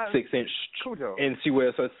 6-inch, Khujoe, and she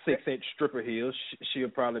wears her 6-inch stripper heels, she'll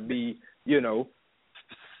probably be,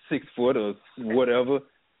 6 foot or whatever.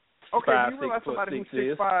 Okay, 5, you realize 6 foot somebody 6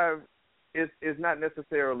 who's 6'5" is not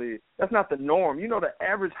necessarily, that's not the norm. You know, the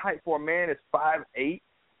average height for a man is 5'8",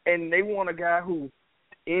 and they want a guy who's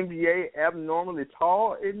NBA abnormally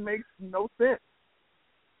tall. It makes no sense.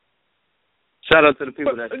 Shout out to the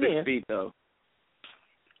people that's 6 feet, though.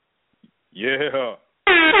 Yeah.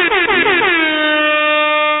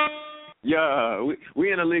 Yeah,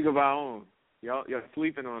 we in a league of our own. Y'all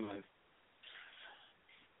sleeping on us.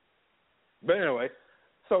 But anyway,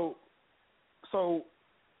 so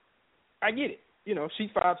I get it. She's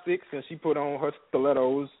 5'6", and she put on her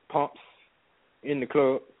stilettos, pumps in the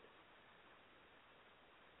club.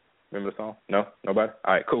 Remember the song? No? Nobody?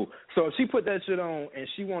 All right, cool. So if she put that shit on and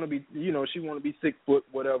she want to be, she want to be 6 foot,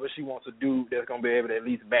 whatever. She wants a dude that's going to be able to at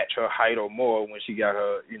least match her height or more when she got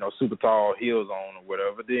her, super tall heels on or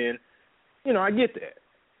whatever, then, I get that.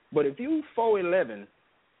 But if you 4'11"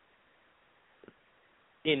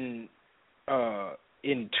 in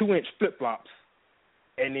 2-inch flip-flops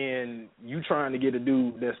and then you trying to get a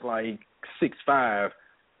dude that's like 6'5",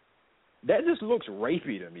 that just looks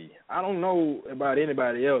rapey to me. I don't know about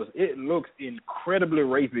anybody else. It looks incredibly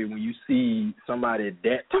rapey when you see somebody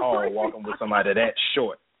that tall walking with somebody that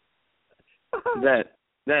short. That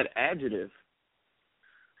adjective.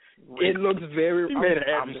 It looks very.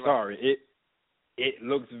 I'm sorry. It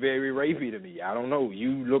looks very rapey to me. I don't know.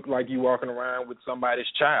 You look like you walking around with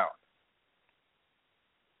somebody's child.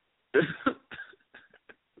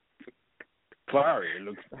 Sorry, it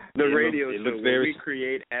looks very. We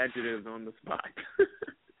create adjectives on the spot.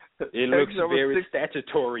 It looks very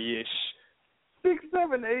statutory-ish.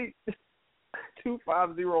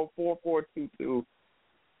 678-250-4422.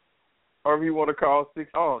 Or if you want to call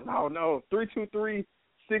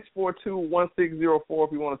 323-642-1604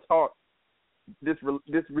 if you want to talk. This is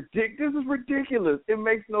ridiculous. It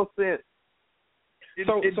makes no sense.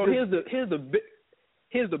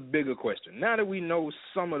 Here's the bigger question. Now that we know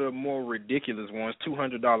some of the more ridiculous ones,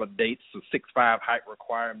 $200 dates, a 6'5" height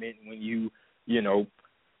requirement when you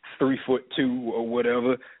 3'2" or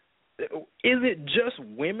whatever, is it just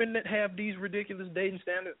women that have these ridiculous dating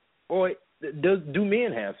standards, or do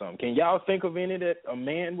men have some? Can y'all think of any that a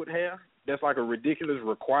man would have that's like a ridiculous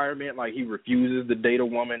requirement, like he refuses to date a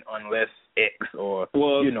woman unless X or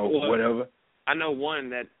whatever? I know one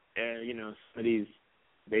that some of these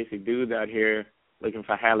basic dudes out here looking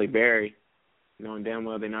for Halle Berry, knowing damn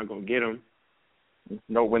well they're not going to get them.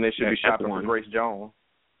 Know when they should be shopping for Grace Jones.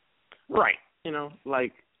 Right. Now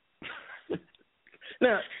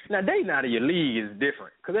dating out of your league is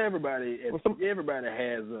different because everybody has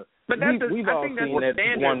a. But we've all seen that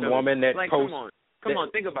standard, one woman that posts. Come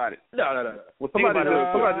on, think about it. No. Well,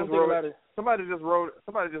 somebody just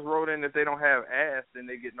wrote in that they don't have ass, then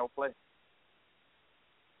they get no play.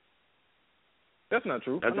 That's not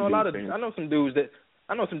true. That's I know some dudes that's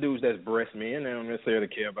breast men. They don't necessarily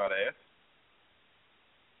care about ass.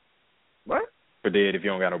 What? But dead if you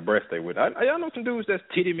don't got no breast, they would. I know some dudes that's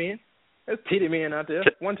titty men. There's titty men out there.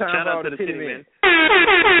 One time shout out to the titty men.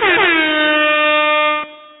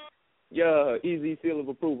 Yeah, easy seal of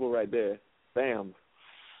approval right there. Bam.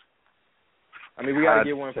 I mean, we got to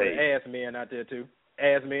get one for the ass men out there, too.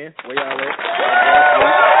 Ass men, where y'all at?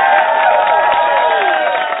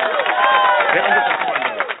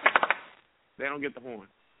 They don't get the horn.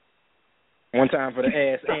 One time for the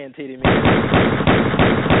ass and titty men.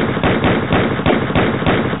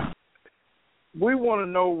 We want to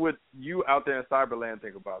know what you out there in Cyberland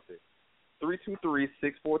think about this.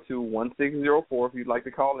 323-642-1604 if you'd like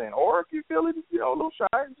to call in. Or if you feel it, a little shy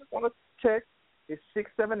and just want to text, it's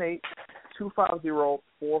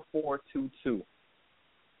 678-250-4422.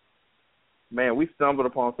 Man, we stumbled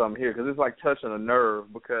upon something here because it's like touching a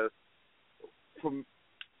nerve because this is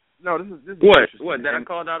What? That I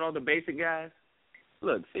called out all the basic guys?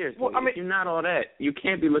 Look, seriously, if you're not all that, you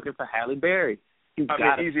can't be looking for Halle Berry. You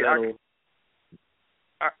got to settle.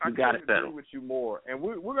 You got to couldn't settle. agree with you more. And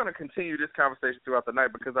we're going to continue this conversation throughout the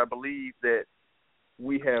night because I believe that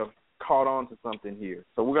we have caught on to something here.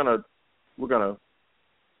 So we're gonna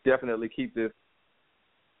definitely keep this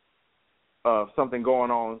something going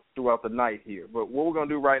on throughout the night here. But what we're gonna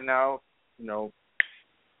do right now,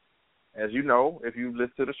 as you know, if you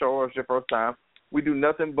listen to the show or it's your first time, we do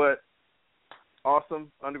nothing but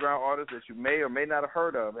awesome underground artists that you may or may not have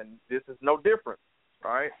heard of, and this is no different.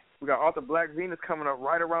 All right, we got author Black Venus coming up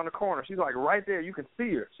right around the corner. She's like right there. You can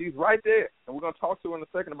see her. She's right there, and we're gonna talk to her in a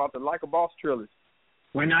second about the Like a Boss trilogy.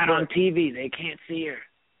 We're not on TV. They can't see her.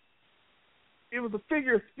 It was a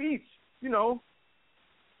figure of speech,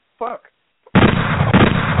 Fuck.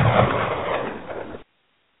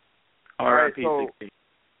 All right, so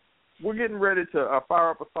we're getting ready to fire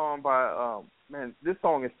up a song by, this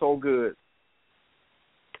song is so good.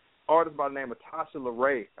 Artist by the name of Tasha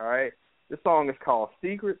LaRae, all right? This song is called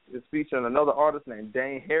Secrets. It's featuring another artist named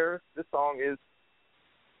Dane Harris. This song is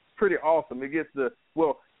pretty awesome. It gets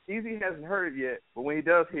Easy hasn't heard it yet, but when he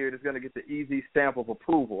does hear it, it's going to get the Easy stamp of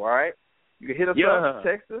approval, all right? You can hit us up,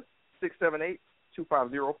 text us,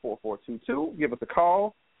 678-250-4422. Give us a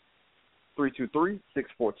call,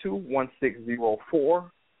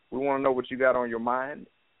 323-642-1604. We want to know what you got on your mind,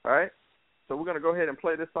 all right? So we're going to go ahead and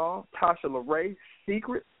play this song, Tasha LaRae,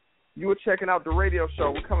 Secret. You were checking out the radio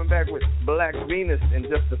show. We're coming back with Black Venus in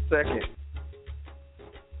just a second.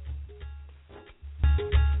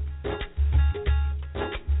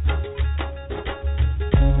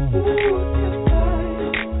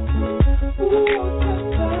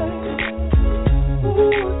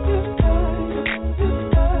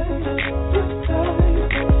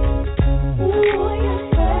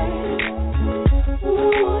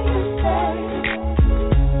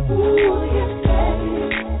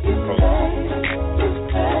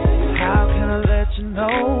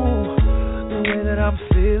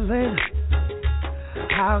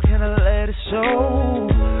 How can I let it show,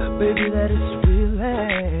 baby, that it's real?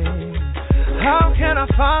 How can I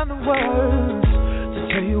find the words to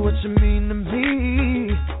tell you what you mean to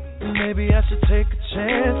me? Maybe I should take a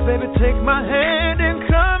chance, baby, take my hand and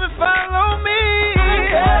come and follow me.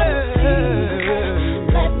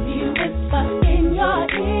 Let me whisper in your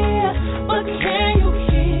ear, but can you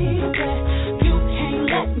keep it? You can't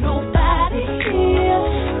let nobody hear.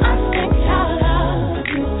 I think I love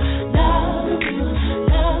you, love you,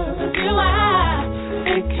 love you. I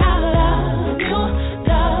think I love you,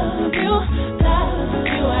 love you, love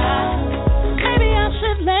you. Maybe I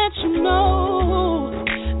should let you know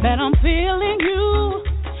that I'm feeling you,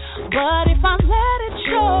 but if I let it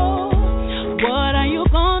show, what are you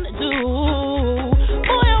gonna do?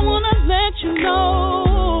 Boy, I wanna let you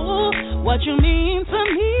know what you mean to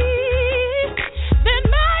me. Then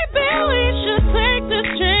maybe we should take this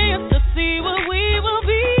chance to see what we will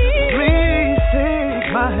be. Please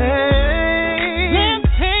take my hand. Let's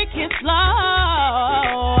take it slow.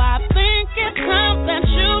 I think it's time that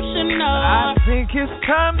you should know. I think it's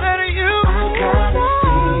time that you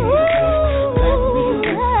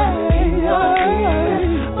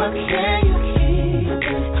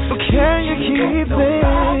Can you keep it? I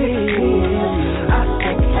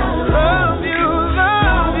think I love you,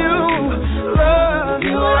 love you, love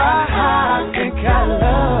you. I think I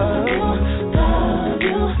love you, love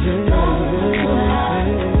you.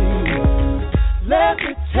 Let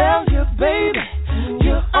me tell you, baby,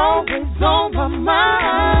 you're always on my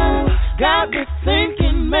mind. Got me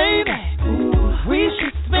thinking maybe we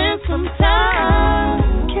should spend some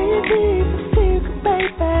time. Can you keep a secret,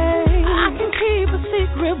 baby? I can keep a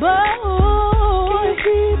secret, boy.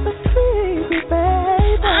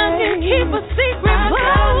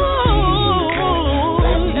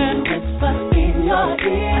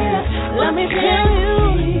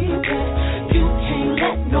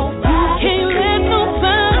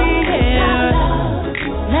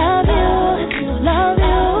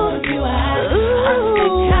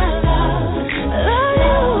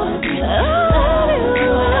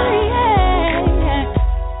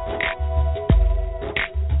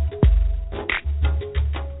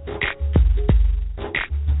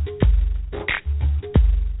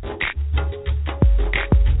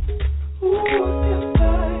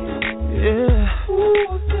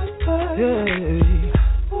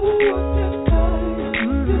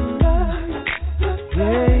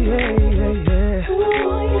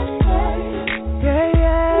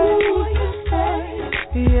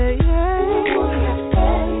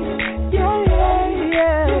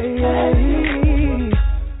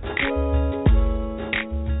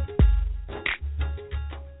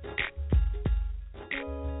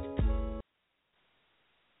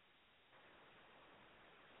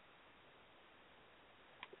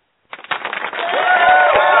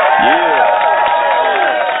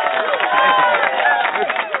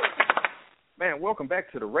 welcome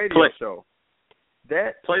back to the radio show.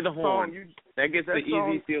 Play the horn. That gets the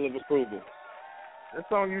song, easy seal of approval. That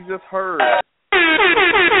song you just heard.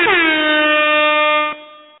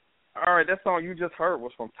 All right, that song you just heard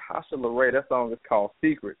was from Tasha LaRae. That song is called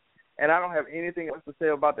Secret. And I don't have anything else to say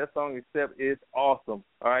about that song except it's awesome.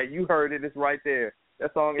 All right, you heard it. It's right there.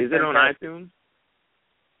 That song is it on fantastic. iTunes?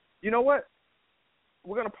 You know what?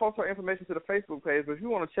 We're going to post her information to the Facebook page, but if you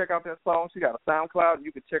want to check out that song, she got a SoundCloud.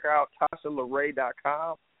 You can check her out,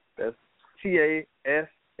 TashaLaRae.com. That's TashaLarae,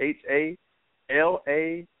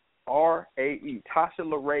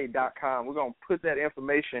 TashaLaRae.com. We're going to put that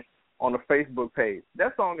information on the Facebook page.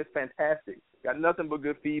 That song is fantastic. Got nothing but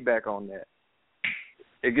good feedback on that.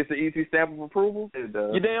 It gets the easy stamp of approval. It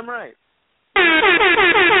does. You're damn right.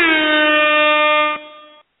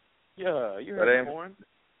 Yeah, you heard the horn.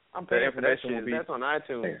 I'm paying for that shit. That's on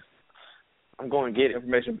iTunes. I'm going to get it.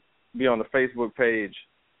 Information be on the Facebook page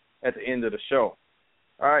at the end of the show.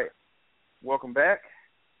 All right. Welcome back.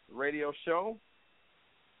 Radio show.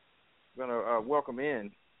 We're going to welcome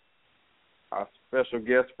in our special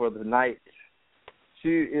guest for the night. She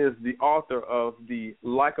is the author of the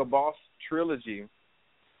Like a Boss trilogy.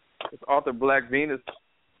 It's author Black Venus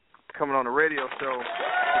coming on the radio show with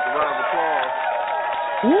a round of applause.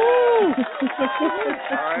 Woo!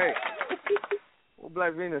 All right. Well,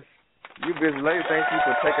 Black Venus, you busy lady. Thank you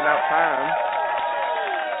for taking out time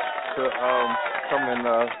to come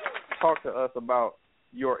and talk to us about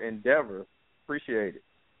your endeavors. Appreciate it.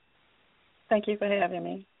 Thank you for having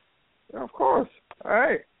me. Yeah, of course. All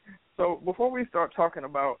right. So before we start talking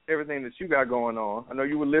about everything that you got going on, I know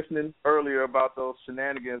you were listening earlier about those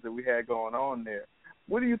shenanigans that we had going on there.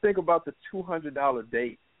 What do you think about the $200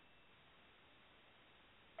 date?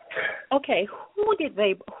 Okay, who did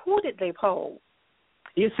they poll?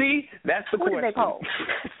 You see, that's the question. Who did they poll?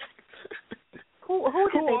 who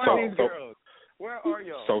did they poll? poll? These girls? Where are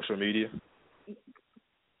y'all? Social media.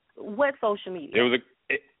 What social media?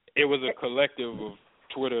 It was a collective of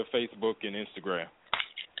Twitter, Facebook, and Instagram.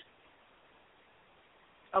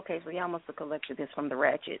 Okay, so y'all must have collected this from the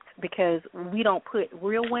ratchets because real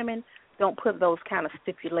women don't put those kind of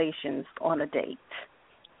stipulations on a date.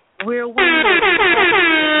 Real women, you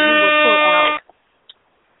will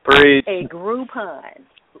pull out a Groupon.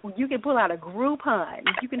 You can pull out a Groupon.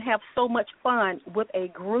 You can have so much fun with a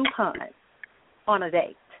Groupon on a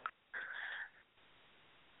date.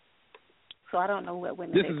 So I don't know what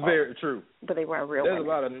women. This is very true. But they weren't real women.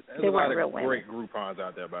 There's a lot of great women. Groupons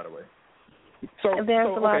out there, by the way.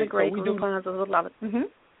 There's a lot of great Groupons. There's a lot of.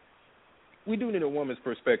 We do need a woman's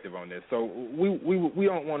perspective on this. So we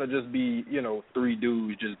don't want to just be, three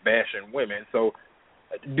dudes just bashing women. So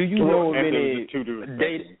do you know of any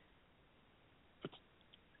dating?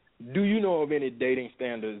 Do you know of any dating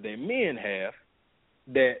standards that men have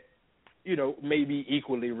that, may be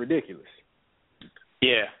equally ridiculous?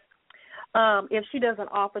 Yeah. If she doesn't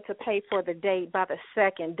offer to pay for the date by the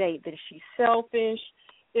second date, then she's selfish.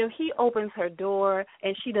 If he opens her door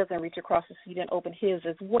and she doesn't reach across the seat and open his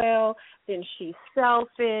as well, then she's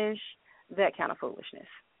selfish. That kind of foolishness.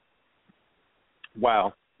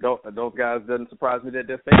 Wow. Those guys doesn't surprise me that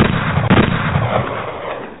they're fake.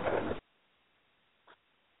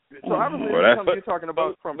 So obviously you're talking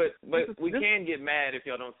about but we can get mad if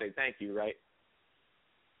y'all don't say thank you, right?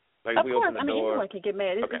 Like of we course, open the door. Anyone can get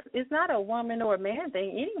mad. It's not a woman or a man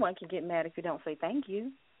thing. Anyone can get mad if you don't say thank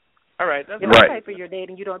you. All right, that's if right. I pay for your date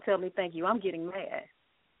and you don't tell me thank you, I'm getting mad.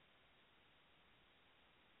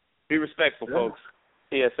 Be respectful, folks.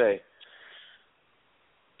 PSA.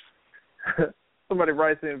 Somebody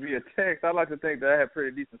writes in via text, I like to think that I have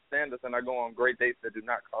pretty decent standards and I go on great dates that do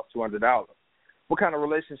not cost $200. What kind of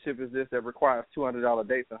relationship is this that requires $200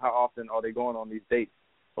 dates, and how often are they going on these dates?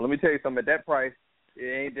 Well, let me tell you something. At that price, it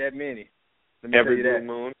ain't that many. Let me Every tell you that.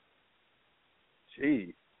 moon.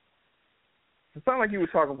 Jeez. It sounds like you were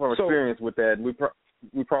talking from experience with that, and we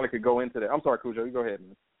probably could go into that. I'm sorry, Khujoe. You go ahead,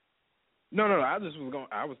 man. No. I was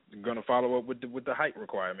gonna follow up with the height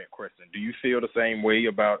requirement question. Do you feel the same way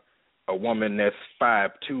about a woman that's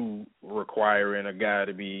 5'2" requiring a guy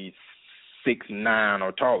to be 6'9"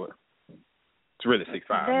 or taller? It's really 6'5".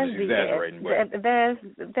 I'm just exaggerating.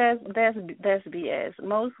 That's BS.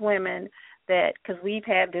 Most women because we've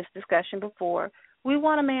had this discussion before, we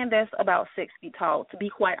want a man that's about 6 feet tall, to be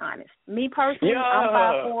quite honest. Me personally,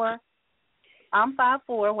 I'm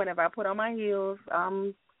 5'4". Whenever I put on my heels,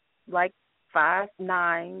 I'm like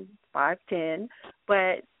 5'9", 5'10".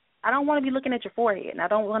 But I don't want to be looking at your forehead, and I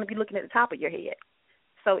don't want to be looking at the top of your head.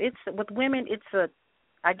 So with women, it's a,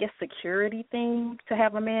 I guess, security thing to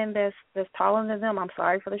have a man that's taller than them. I'm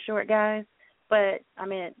sorry for the short guys, but I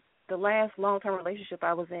mean, the last long-term relationship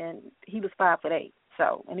I was in, he was 5'8",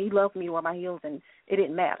 so, and he loved me to wear my heels, and it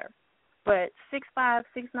didn't matter. But 6'5",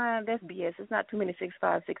 6'9", that's BS. There's not too many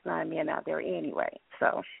 6'5", 6'9" men out there anyway,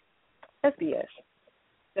 so that's BS.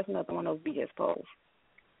 That's another one of those BS polls.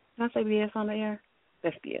 Can I say BS on the air?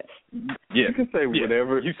 That's BS. Yeah, you can say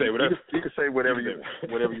whatever. You say whatever. You can say whatever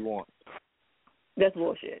you want. That's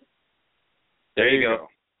bullshit. There you go.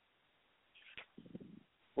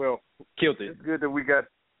 Well, killed it. It's good that we got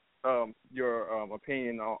your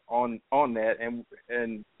opinion on that,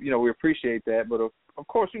 and we appreciate that. But of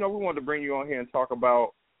course, we wanted to bring you on here and talk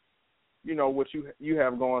about what you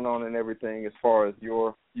have going on and everything as far as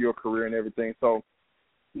your career and everything. So,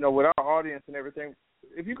 with our audience and everything,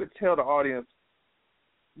 if you could tell the audience,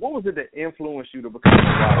 what was it that influenced you to become a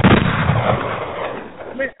writer?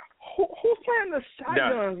 Man, who's playing the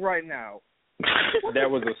shotguns right now? That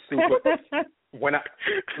was a super. When I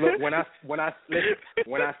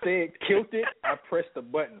said killed it, I pressed the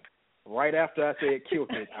button. Right after I said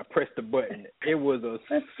killed it, I pressed the button. It was a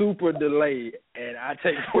super delay, and I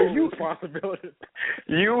take full responsibility.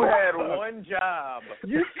 You had one job.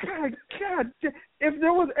 God, if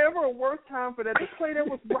there was ever a worse time for that to play, that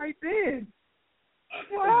was right then.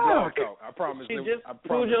 Wow. I promise. She just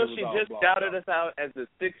shouted us out as the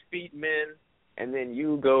 6 feet men, and then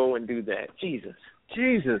you go and do that. Jesus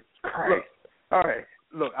Christ. Look, all right.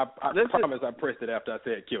 Look, I promise I pressed it after I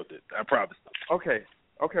said killed it. I promise. Okay,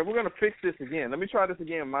 we're going to fix this again. Let me try this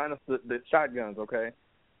again minus the shotguns, okay?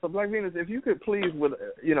 So, Black Venus, if you could please,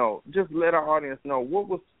 just let our audience know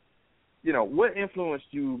what influenced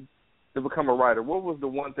you to become a writer? What was the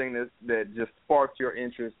one thing that just sparked your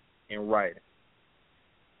interest in writing?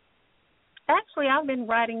 Actually, I've been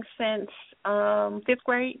writing since 5th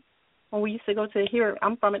grade when we used to go to here.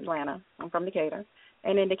 I'm from Atlanta. I'm from Decatur.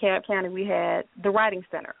 And in DeKalb County, we had the Writing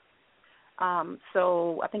Center.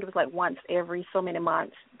 So I think it was like once every so many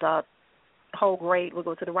months, the whole grade would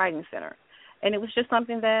go to the Writing Center. And it was just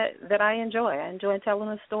something that I enjoy. I enjoy telling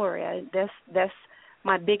a story. That's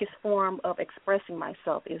my biggest form of expressing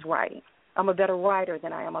myself is writing. I'm a better writer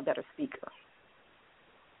than I am a better speaker.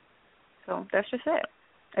 So that's just it.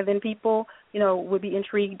 And then people, would be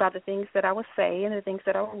intrigued by the things that I would say and the things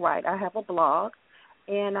that I would write. I have a blog,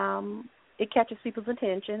 and it catches people's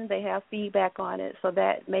attention. They have feedback on it, so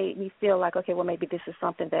that made me feel like, okay, well, maybe this is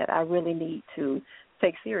something that I really need to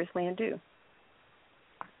take seriously and do.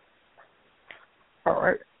 All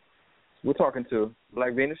right. We're talking to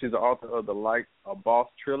Black Venus. She's the author of the Like a Boss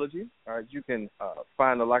trilogy. All right, you can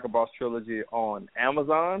find the Like a Boss trilogy on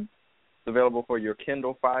Amazon. It's available for your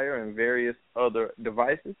Kindle Fire and various other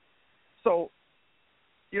devices. So,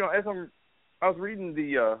 as I was reading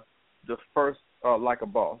the first Like a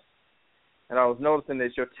Boss, and I was noticing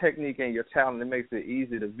that your technique and your talent, it makes it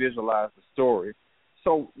easy to visualize the story.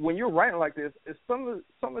 So when you're writing like this, is some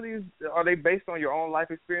of these, are they based on your own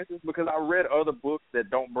life experiences? Because I read other books that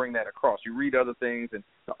don't bring that across. You read other things, and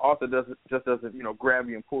the author doesn't grab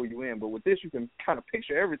you and pull you in. But with this, you can kind of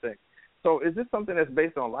picture everything. So is this something that's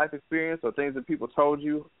based on life experience or things that people told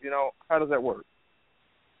you? How does that work?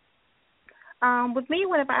 With me,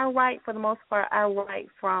 whenever I write, for the most part, I write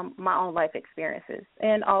from my own life experiences,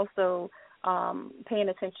 and also paying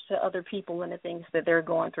attention to other people and the things that they're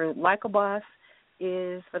going through. Like a Boss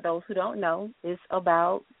is, for those who don't know, is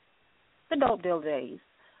about the dope deal days.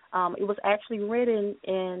 It was actually written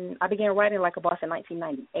I began writing Like a Boss in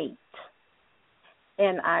 1998,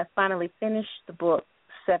 and I finally finished the book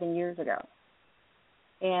 7 years ago.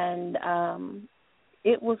 And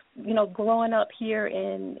it was, growing up here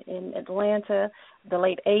in Atlanta, the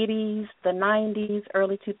late 80s, the 90s,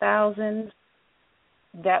 early 2000s,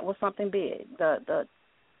 that was something big. The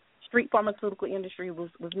street pharmaceutical industry was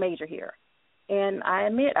major here. And I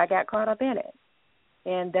admit I got caught up in it.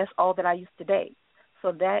 And that's all that I used to date.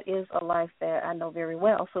 So that is a life that I know very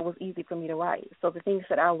well, so it was easy for me to write. So the things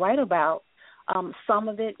that I write about, some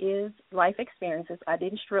of it is life experiences. I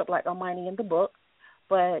didn't strip like Almighty in the book,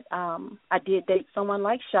 but I did date someone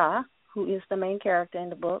like Sha, who is the main character in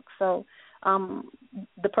the book. So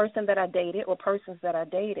the person that I dated, or persons that I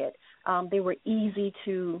dated, they were easy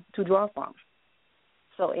to draw from.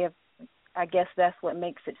 So I guess that's what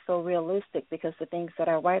makes it so realistic, because the things that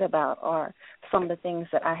I write about are some of the things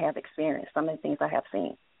that I have experienced, some of the things I have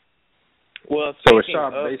seen. Well, so it's speaking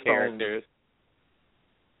of based characters.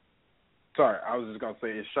 Sorry, I was just going to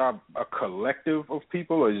say, is Sha a collective of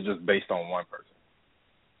people, or is it just based on one person?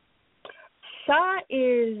 Sha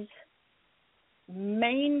is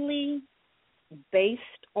mainly based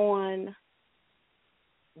on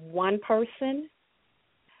one person,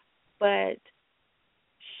 but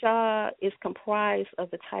Sha is comprised of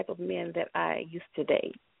the type of men that I used to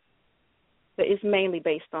date. But it's mainly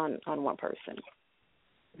based on one person.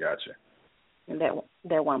 Gotcha. And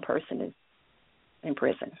that one person is in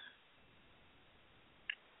prison.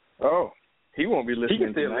 Oh, he won't be listening. He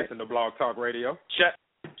can still tonight. listen to Blog Talk Radio.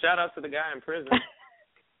 Shout out to the guy in prison.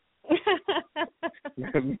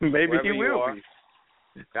 Maybe Wherever he will be.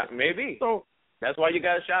 Maybe. So that's why you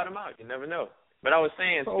got to shout him out. You never know. But I was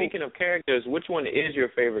saying, speaking of characters, which one is your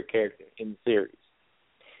favorite character in the series?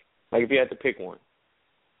 Like, if you had to pick one.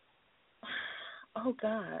 Oh,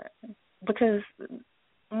 God. Because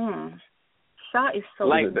Shaw is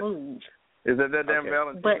so smooth. Is that damn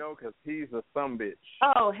Valentino? Because he's a sumbitch.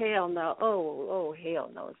 Oh, hell no. Oh,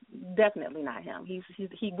 hell no. It's definitely not him. He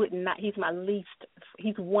would not. He's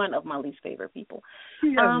one of my least favorite people. He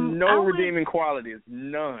has no redeeming qualities.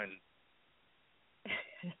 None.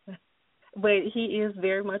 But he is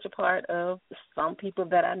very much a part of some people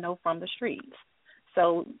that I know from the streets.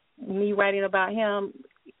 So me writing about him,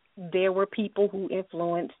 there were people who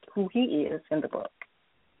influenced who he is in the book.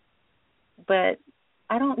 But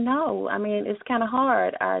I don't know. I mean, it's kind of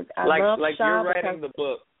hard. I love Shaw you're writing the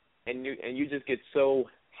book, and you just get so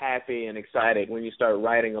happy and excited when you start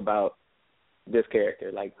writing about this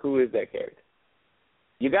character. Like, who is that character?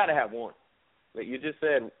 You got to have one. Like you just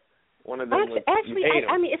said, one of them was actually. You hate him.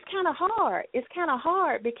 I mean, it's kind of hard. It's kind of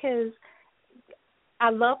hard because I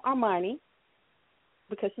love Armani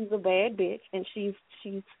because she's a bad bitch and she's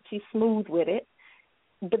smooth with it.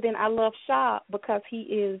 But then I love Shaw because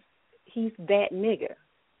he's that nigga.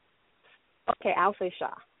 Okay, I'll say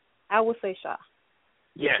Shaw. I will say Shaw.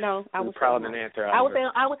 Yes. No, I would say proud of Armani. an answer. I would say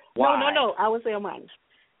Why? No. I would say Armani.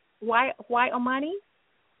 Why Armani?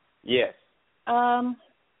 Yes.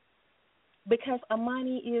 Because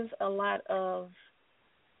Armani is a lot of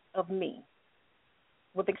me.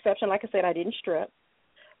 With the exception, like I said, I didn't strip,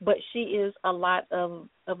 but she is a lot of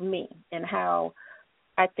me and how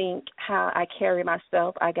I think, how I carry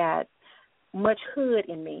myself. I got much hood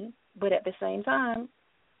in me, but at the same time,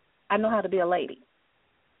 I know how to be a lady.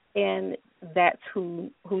 And that's who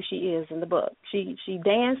she is in the book. She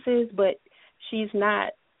dances, but she's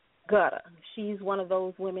not gutter. She's one of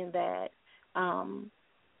those women that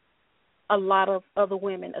a lot of other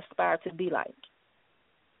women aspire to be like.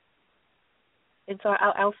 And so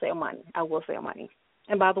I'll say Armani. I will say Armani.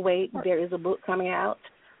 And by the way, there is a book coming out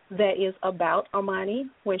that is about Armani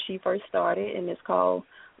when she first started, and it's called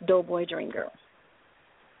Doughboy Dream Girl.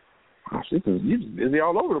 You're just busy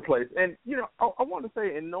all over the place. And, I want to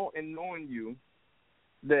say, in knowing you,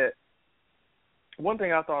 that one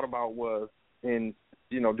thing I thought about was, in,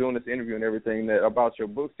 doing this interview and everything, that about your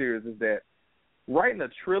book series is that writing a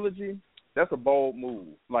trilogy, that's a bold move,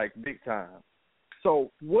 like big time.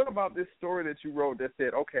 So what about this story that you wrote that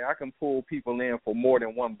said, okay, I can pull people in for more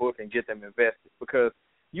than one book and get them invested? Because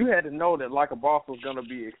you had to know that Like a Boss was going to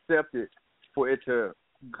be accepted for it to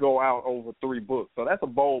go out over 3 books. So that's a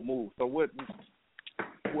bold move. So what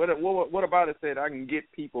about it said I can get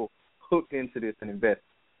people hooked into this and invest?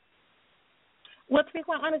 Well, to be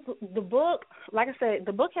quite honest, the book, like I said,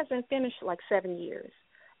 the book has been finished like 7 years.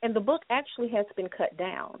 And the book actually has been cut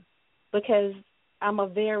down because I'm a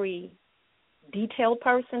very detailed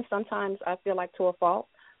person. Sometimes I feel like to a fault.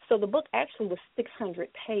 So the book actually was 600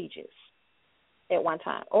 pages at one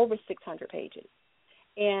time, over 600 pages.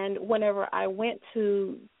 And whenever I went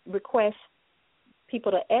to request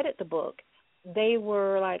people to edit the book, they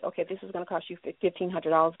were like, okay, this is going to cost you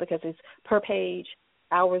 $1,500 because it's per page,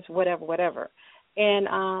 hours, whatever. And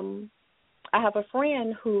I have a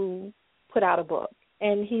friend who put out a book.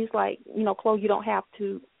 And he's like, Chloe, you don't have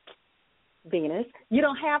to, Venus, you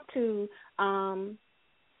don't have to,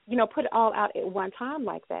 put it all out at one time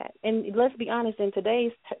like that. And let's be honest, in today,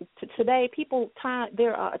 people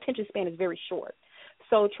their attention span is very short.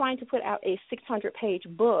 So trying to put out a 600-page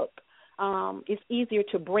book, it's easier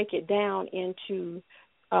to break it down into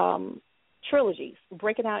trilogies,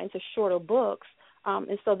 break it out into shorter books,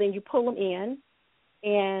 and so then you pull them in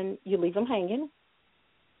and you leave them hanging.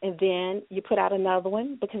 And then you put out another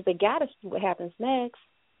one because they got to see what happens next.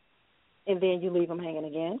 And then you leave them hanging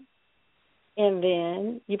again. And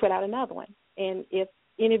then you put out another one. And if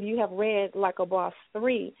any of you have read Like a Boss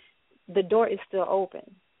 3, the door is still open.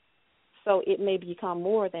 So it may become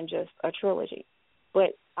more than just a trilogy.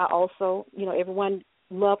 But I also, everyone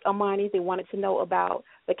loved Armani. They wanted to know about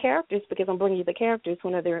the characters because I'm bringing you the characters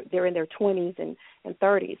when they're in their 20s and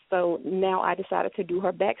 30s. So now I decided to do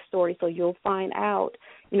her backstory, so you'll find out,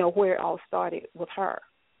 where it all started with her.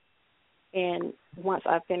 And once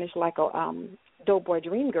I finish Like a Doughboy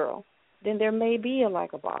Dream Girl, then there may be a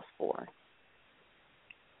Like a Boss 4.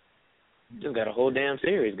 Just got a whole damn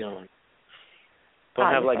series going.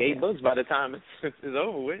 Gonna have like 8 books by the time it's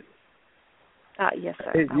over with. Yes,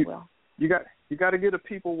 sir. Hey, I will. You got to give the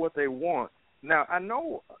people what they want. Now, I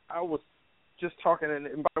know I was just talking,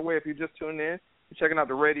 and by the way, if you just tuned in, you're checking out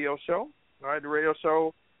the radio show. All right, the radio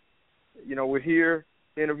show. We're here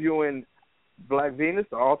interviewing Black Venus,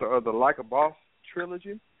 the author of the Like a Boss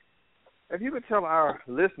trilogy. If you could tell our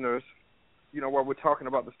listeners, while we're talking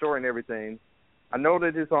about the story and everything, I know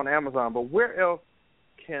that it's on Amazon, but where else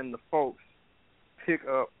can the folks pick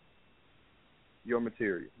up your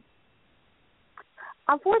material?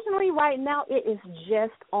 Unfortunately, right now it is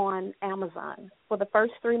just on Amazon. For the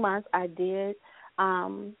first 3 months, I did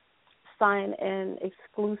sign an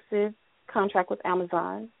exclusive contract with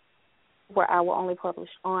Amazon where I will only publish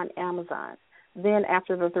on Amazon. Then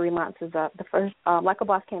after the 3 months is up, the first Like a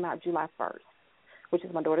Boss came out July 1st, which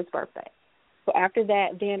is my daughter's birthday. So after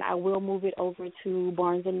that, then I will move it over to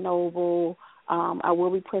Barnes & Noble. I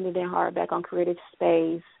will be printed in hardback on Creative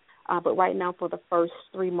Space. But right now, for the first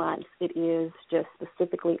 3 months, it is just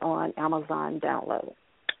specifically on Amazon download.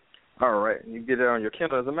 All right. You get it on your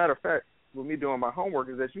Kindle. As a matter of fact, with me doing my homework,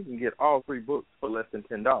 is that you can get all 3 books for less than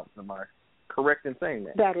 $10. Am I correct in saying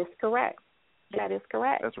that? That is correct. That's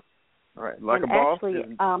right. All right. Like a Boss?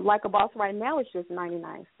 Actually, Like a Boss right now is just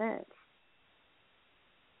 99 cents.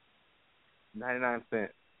 99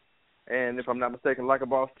 cents. And if I'm not mistaken, Like a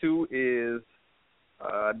Boss 2 is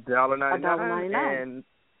 $1.99. $1.99.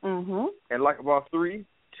 And Like a Boss 3,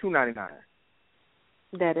 $2.99.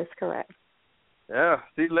 That is correct. Yeah.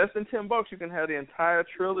 See, less than $10, you can have the entire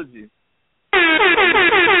trilogy.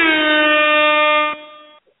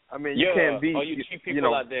 I mean, you can't beat. All you cheap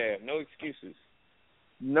people out there, no excuses.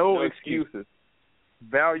 No excuses.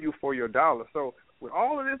 Value for your dollar. So with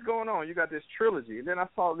all of this going on, you got this trilogy. And then I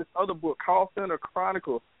saw this other book, Call Center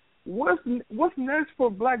Chronicles. What's next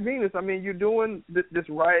for Black Venus? I mean, you're doing this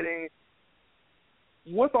writing.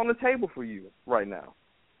 What's on the table for you right now?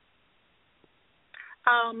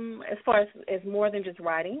 As far as more than just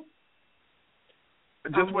writing?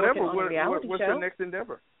 Just whatever. What's your next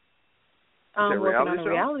endeavor? I'm working on a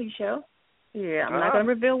reality show. Yeah, I'm not going to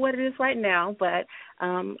reveal what it is right now, but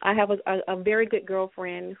I have a very good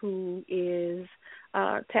girlfriend who is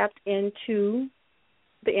tapped into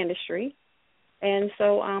the industry, and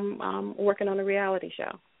so I'm working on a reality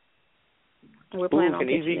show. And we're planning on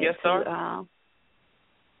easy guest star?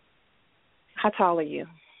 How tall are you?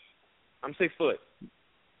 I'm 6 foot.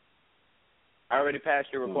 I already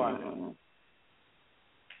passed your requirement.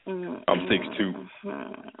 I'm 6'2".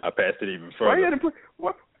 I passed it even further. Why you had to put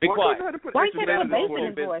Be quiet. Why you had a bass in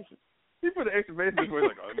his voice? He put an extra bass in his voice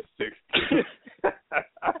like, I'm 6'2".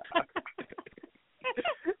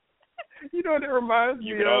 You know what it reminds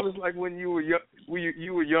me of? It's like when you were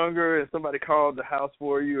younger and somebody called the house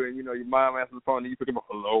for you, and your mom answered the phone and you pick him up,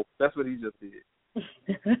 hello. That's what he just did.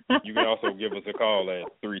 You can also give us a call at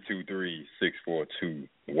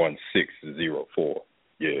 323-642-1604.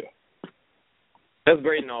 Yeah. That's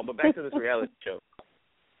great and all, but back to this reality show.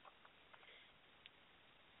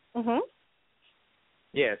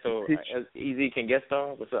 Yeah, so as Easy can guest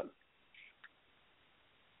star, what's up?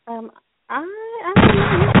 I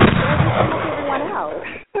everyone else.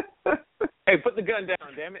 Hey, put the gun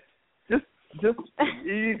down, damn it. Just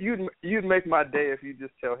you'd make my day if you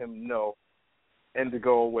just tell him no and to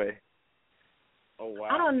go away. Oh wow.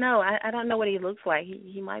 I don't know. I don't know what he looks like.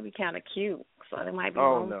 He might be kind of cute, so it might be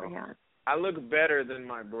wrong for him. I look better than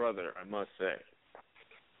my brother, I must say.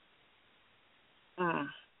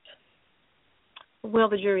 Well,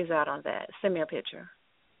 the jury's out on that. Send me a picture.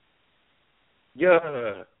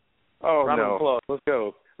 Yeah. Oh, round of applause. Let's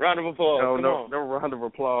go. Round of applause. No round of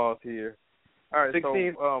applause here. All right,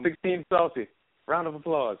 16 salty. Round of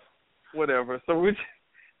applause. Whatever.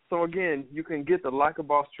 So again, you can get the Like a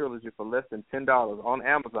Boss trilogy for less than $10 on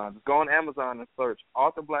Amazon. Just go on Amazon and search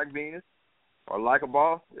Author Black Venus or Like a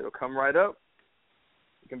Boss. It'll come right up.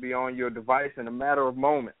 It can be on your device in a matter of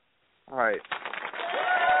moments. All right.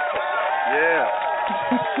 Yeah.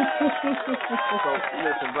 So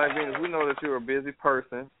listen, Black Venus, we know that you're a busy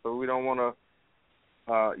person, so we don't want to,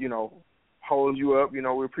 hold you up.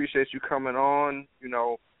 We appreciate you coming on.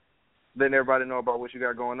 Letting everybody know about what you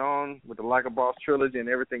got going on with the Like a Boss trilogy and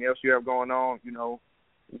everything else you have going on.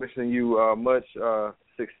 Wishing you much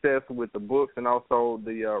success with the books and also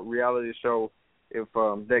the reality show if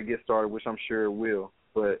that gets started, which I'm sure it will.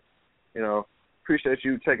 But, appreciate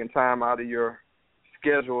you taking time out of your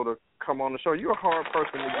schedule to come on the show. You're a hard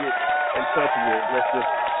person to get in touch with.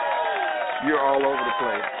 You're all over the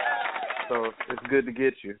place. So it's good to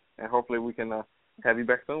get you. And hopefully we can have you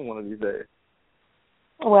back soon one of these days.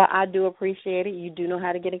 Well, I do appreciate it. You do know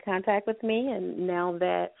how to get in contact with me, and now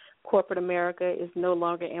that corporate America is no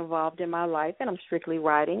longer involved in my life and I'm strictly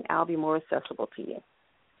writing, I'll be more accessible to you.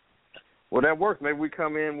 Well, that works. Maybe we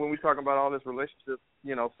come in when we talk about all this relationship,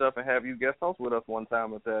 stuff and have you guest host with us one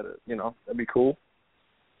time with that, that'd be cool.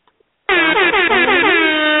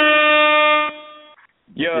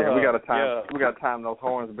 Yeah, we got to time. Yeah. We got to time those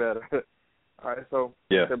horns better. All right, so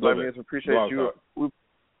Black Venus, we appreciate you.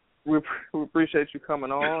 We appreciate you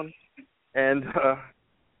coming on, and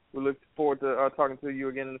we look forward to talking to you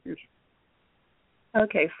again in the future.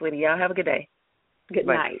 Okay, sweetie. Y'all have a good day. Good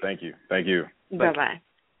night. Thank you. Thank you. Bye-bye.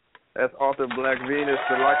 That's author Black Venus,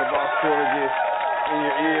 the Like a Boss trilogy in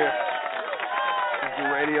your ear. It's the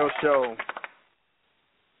radio show.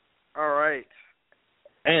 All right.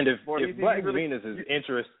 And if Black Venus is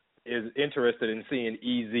interested in seeing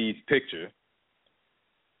EZ's picture,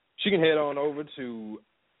 she can head on over to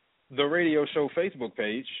the radio show Facebook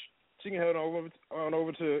page. She can head on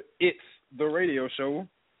over to It's the Radio Show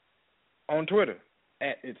on Twitter,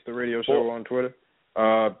 at It's the Radio Show on Twitter.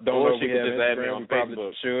 Don't know if we have Instagram. We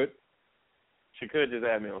probably should. She could just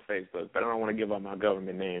add me on Facebook, but I don't want to give up my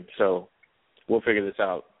government name, so we'll figure this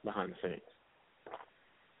out behind the scenes.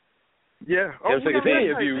 Yeah. Oh, if any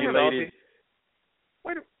of you ladies.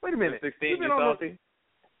 Wait a minute. 16, you salty?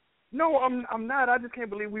 No, I'm not. I just can't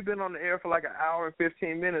believe we've been on the air for like an hour and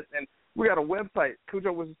 15 minutes, and we got a website.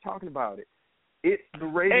 Khujoe was just talking about it. It's the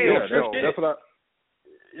radio show. That's what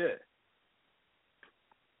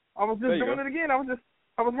I was just doing it again. I was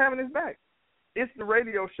having his back. It's the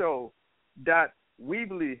radio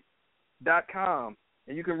show.weebly.com,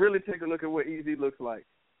 and you can really take a look at what EZ looks like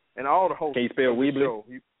and all the hosts. Can you spell Weebly?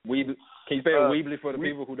 Can you spell Weebly for the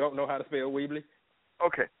people who don't know how to spell Weebly?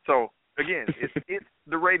 Okay, so again, it's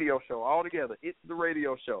the radio show all together. It's the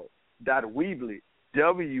radio show.weebly,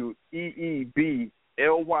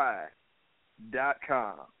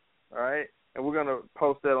 WEEBLY.com. All right, and we're gonna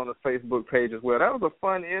post that on the Facebook page as well. That was a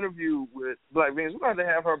fun interview with Black Venus. We're going to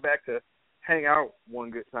have her back to hang out one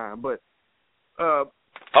good time. But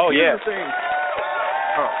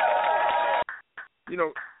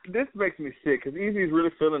this makes me sick because Easy's really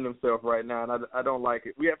feeling himself right now, and I don't like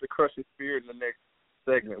it. We have to crush his spirit in the next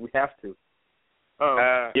segment. We have to.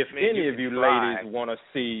 If any of you ladies want to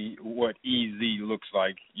see what EZ looks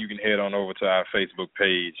like, you can head on over to our Facebook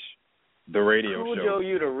page, The Radio Show. Khujoe,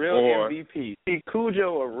 you the real MVP. See,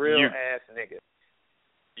 Khujoe a real ass nigga.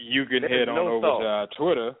 You can head on over to our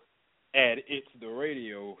Twitter at It's the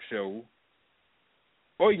Radio Show,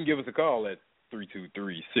 or you can give us a call at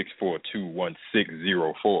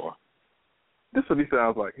 323-642-1604. This is what he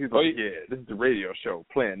sounds like. He's like, this is the radio show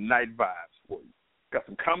playing night vibes for you. Got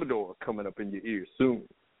some Commodores coming up in your ear soon.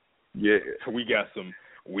 Yeah. We got some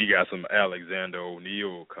Alexander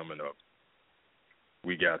O'Neal coming up.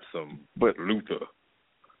 We got some Luther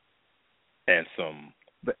and some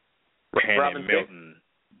Hanny Melton.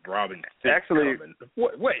 Robin. Actually,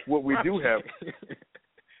 what we do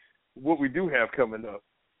have coming up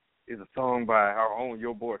is a song by our own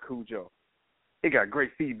Your Boy Khujoe. It got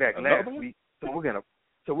great feedback last week, so we're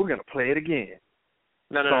gonna play it again.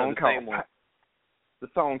 The same one. The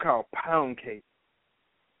song called Pound Cake.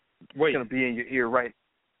 It's gonna be in your ear right.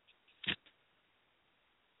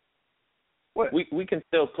 What? We can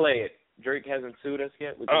still play it. Drake hasn't sued us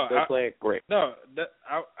yet. We can still play it. Great. No,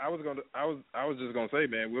 I was just gonna say,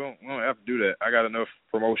 man, we don't have to do that. I got enough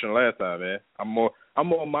promotion last time, man. I'm more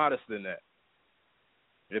modest than that.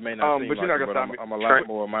 It may not seem but like you're not it, gonna but I'm a lot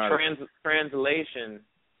more modest. Translation: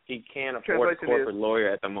 he can't afford a corporate lawyer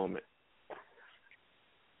at the moment.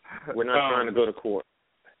 We're not trying to go to court.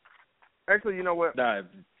 Actually, you know what? Nah,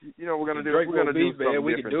 you know what we're gonna do. Drake We're gonna do something man.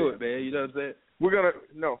 We different. can do it, man. You know what I'm saying?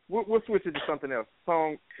 We'll switch it to something else.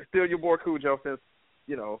 Song, still Your Boy Khujoe, since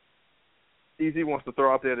EZ wants to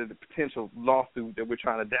throw out there the potential lawsuit that we're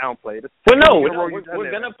trying to downplay. Well, no, we're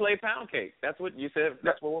gonna play Pound Cake. That's what you said.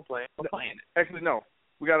 That's what we're playing. We're playing it. Actually, no.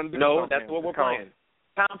 We got to do No, something. that's what we're playing.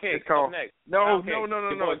 Pound Cake. It's called, next. No, Pound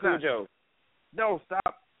no. Khujoe. No,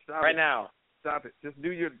 stop right it. now. Stop it. Just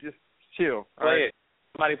chill. Play it.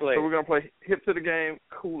 Somebody play. So we're gonna play Hip to the Game,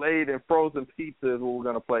 Kool-Aid, and Frozen Pizza is what we're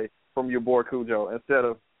gonna play from Your Boy Khujoe instead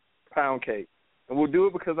of Pound Cake, and we'll do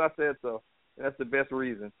it because I said so. That's the best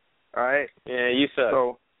reason. All right. Yeah, you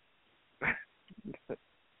suck.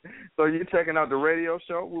 So you're checking out the radio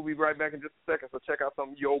show. We'll be right back in just a second. So check out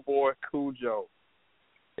some Your Boy Khujoe.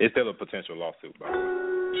 It's still a potential lawsuit, by the way.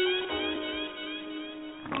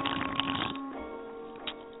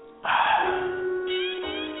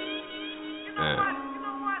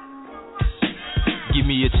 Give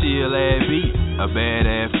me a chill ass beat, a bad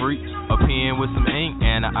ass freak, a pen with some ink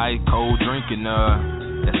and an ice cold drink, and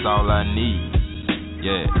that's all I need.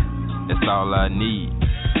 Yeah, that's all I need.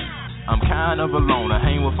 I'm kind of a loner,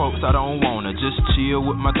 hang with folks I don't wanna. Just chill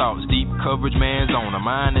with my thoughts, deep coverage man's owner.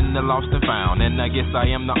 Mine in the lost and found, and I guess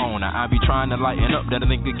I am the owner. I be trying to lighten up, then I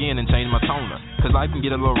think again and change my toner. Cause life can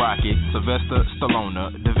get a little rocky, Sylvester Stallone,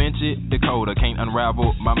 Da Vinci, Dakota, can't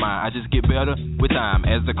unravel my mind. I just get better with time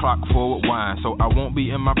as the clock forward winds. So I won't be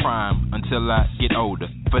in my prime until I get older.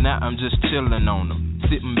 For now I'm just chilling on them,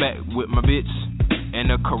 sitting back with my bitch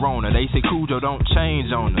and a Corona. They say Khujoe don't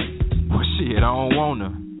change on her. Well shit, I don't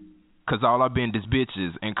wanna. Cause all I've been is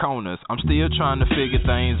bitches and corners. I'm still trying to figure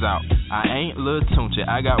things out. I ain't Lil Tunchi,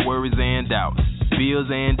 I got worries and doubts, bills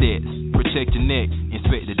and debts. Protect your neck,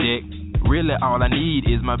 inspect the deck. Really all I need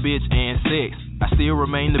is my bitch and sex. I still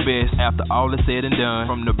remain the best after all is said and done.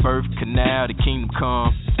 From the birth canal to kingdom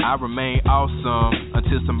come, I remain awesome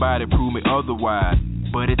until somebody prove me otherwise.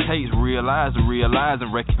 But it takes realize and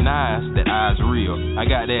recognize that I's real. I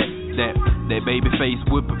got that baby face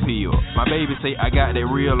whip appeal. My baby say I got that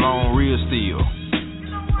real long, real steel.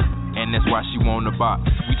 And that's why she want the box.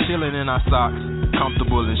 We chillin' in our socks,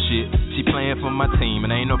 comfortable and shit. She playing for my team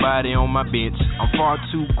and ain't nobody on my bench. I'm far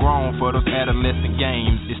too grown for those adolescent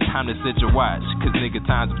games. It's time to set your watch, cause nigga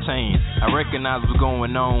times have changed. I recognize what's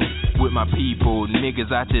going on with my people.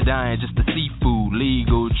 Niggas out there dying just to see food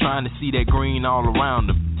legal, trying to see that green all around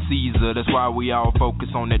them. Caesar, that's why we all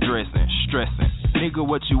focus on that dressing, stressing. Nigga,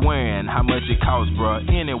 what you wearing? How much it cost, bruh?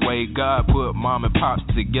 Anyway, God put mom and pops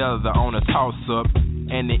together on a toss-up,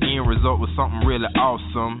 and the end result was something really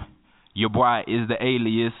awesome. Your boy is the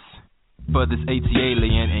alias for this AT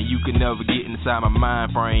alien, and you can never get inside my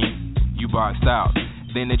mind frame. You boxed out.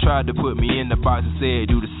 Then they tried to put me in the box and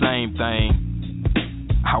said do the same thing.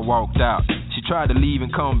 I walked out. She tried to leave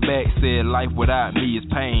and come back, said life without me is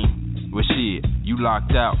pain. Well shit, you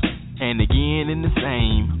locked out. And again in the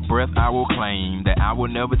same breath I will claim that I will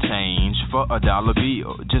never change for $1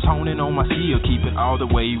 bill. Just honing on my skill, keep it all the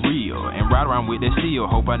way real, and ride around with that steel,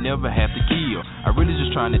 hope I never have to kill. I really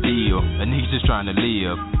just trying to deal, a nigga just trying to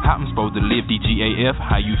live. How I'm supposed to live, DGAF,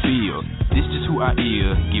 how you feel? This just who I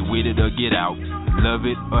is, get with it or get out. Love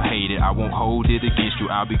it or hate it, I won't hold it against you.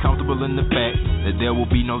 I'll be comfortable in the fact that there will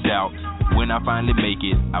be no doubt. When I finally make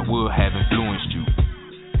it, I will have influenced you.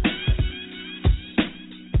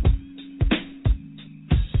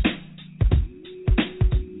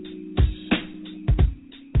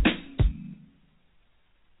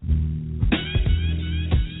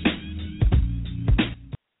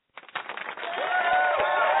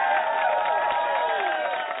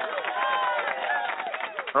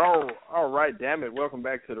 All right, damn it. Welcome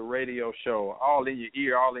back to the radio show. All in your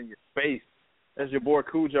ear, all in your face. That's your boy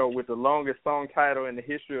Khujoe with the longest song title in the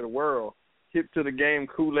history of the world. Hip to the game,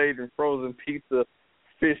 Kool-Aid and frozen pizza,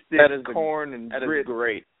 fish sticks, corn, and grits. That is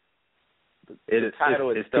great. The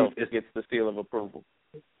title itself gets the seal of approval.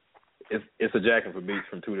 It's a jacking for beats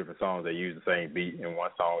from two different songs. They use the same beat, and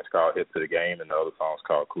one song is called Hip to the Game, and the other song is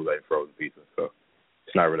called Kool-Aid and Frozen Pizza. So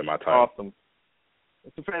it's not really my title. Awesome.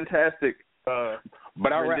 It's a fantastic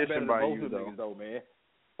but I rap better than by both you, of though. niggas, though, man.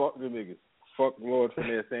 Fuck the niggas. Fuck Lord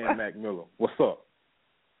Finesse and Mac Miller. What's up?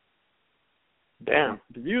 Damn.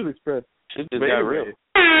 The music's press. Shit just got real.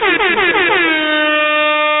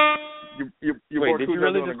 Wait, did you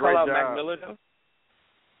really just call out Mac Miller, though?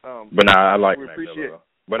 But nah, I like Mac Miller, though.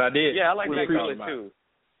 But I did. Yeah, I like Mac Miller, too.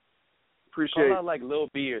 Appreciate call out like Lil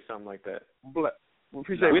B or something like that.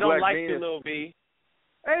 We don't like you, Lil B.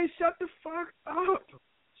 Hey, shut the fuck up.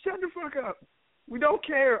 Shut the fuck up. We don't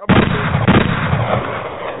care about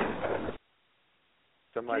this.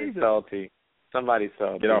 Somebody's salty. Somebody's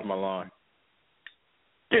salty. Get off my lawn.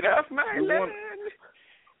 Get off my lawn.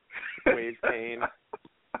 Wave pain.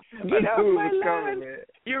 Get off my lawn. Man.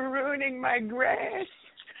 You're ruining my grass.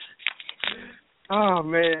 Oh,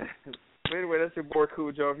 man. Anyway, that's your boy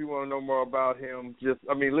Khujoe. If you want to know more about him,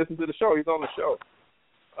 listen to the show. He's on the show.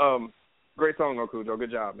 Great song, though, Khujoe.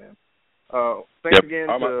 Good job, man. Thanks again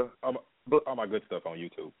all my good stuff on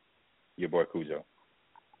YouTube. Your boy Khujoe.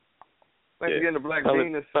 Thanks again to Black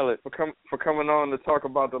Venus for coming on to talk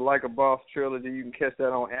about the Like a Boss trilogy. You can catch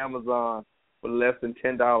that on Amazon for less than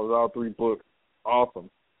 $10, all 3 books. Awesome.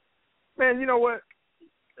 Man, you know what?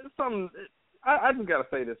 It's something. I just got to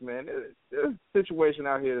say this, man. There's a situation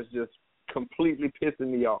out here that's just completely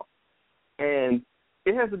pissing me off. And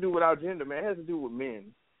it has to do with our gender, man. It has to do with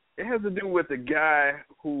men. It has to do with the guy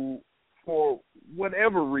who, for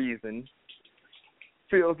whatever reason,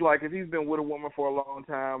 feels like if he's been with a woman for a long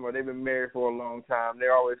time or they've been married for a long time,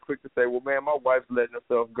 they're always quick to say, well, man, my wife's letting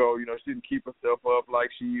herself go. You know, she didn't keep herself up like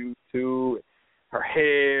she used to, her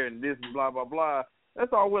hair and this and blah, blah, blah.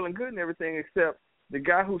 That's all well and good and everything, except the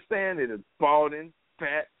guy who's saying it is balding,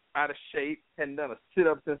 fat, out of shape, hadn't done a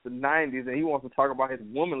sit-up since the 90s, and he wants to talk about his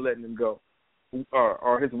woman letting him go,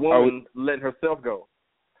 or his woman letting herself go.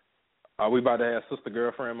 Are we about to have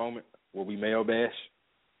sister-girlfriend moment? Will we male bash?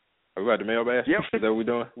 Are we about to male bash? Yep. Is that what we're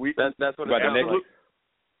doing? That's what we about it's like.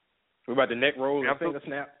 We're about to neck roll and finger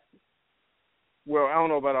snap? Well, I don't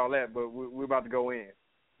know about all that, but we're about to go in.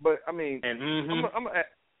 But, I mean,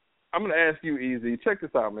 I'm gonna ask you, Easy. Check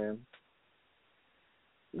this out, man.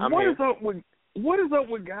 What is up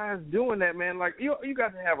with guys doing that, man? Like, you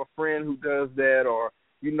got to have a friend who does that, or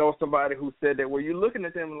you know somebody who said that, where you're looking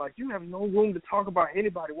at them and like, you have no room to talk about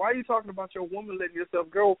anybody. Why are you talking about your woman letting yourself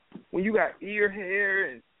go when you got ear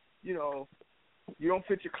hair and, you know, you don't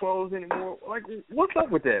fit your clothes anymore? Like, what's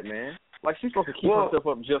up with that, man? Like, she's supposed to keep herself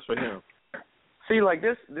up just for him. See, like,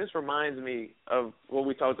 this reminds me of what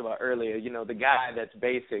we talked about earlier, you know, the guy that's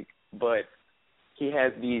basic, but he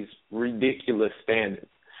has these ridiculous standards.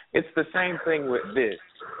 It's the same thing with this.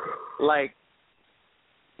 Like,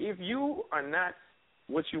 if you are not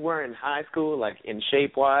what you were in high school, like in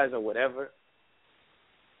shape-wise or whatever,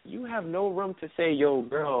 you have no room to say your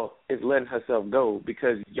girl is letting herself go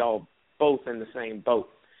because y'all both in the same boat.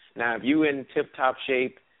 Now, if you in tip-top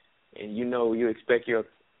shape and you know you expect your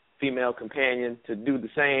female companion to do the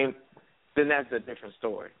same, then that's a different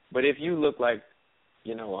story. But if you look like,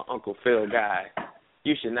 you know, an Uncle Phil guy,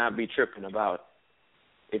 you should not be tripping about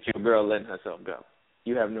if your girl letting herself go.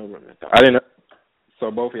 You have no room to talk. I didn't know.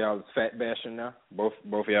 So both of y'all is fat bashing now? Both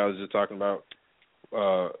of y'all is just talking about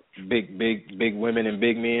big women and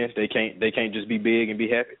big men. They can't just be big and be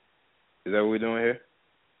happy. Is that what we're doing here?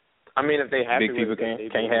 I mean, if they happy big people with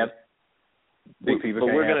it, can't have big people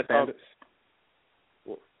can't have standards.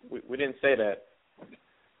 We didn't say that.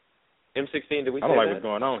 M16, did we say that? I don't like what's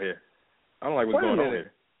going on here.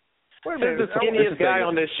 Wait a minute. This is the skinniest guy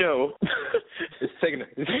on this show. It's taking an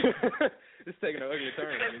ugly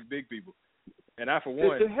turn on these big people. And I, for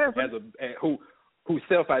one, who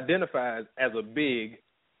self-identifies as a big,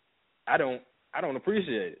 I don't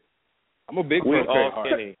appreciate it. I'm a big. We all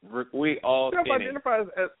skinny. We all skinny. Self-identifies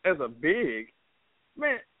as a big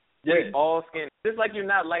man. Yeah. We all skinny. Just like you're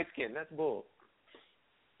not light skinned. That's bull.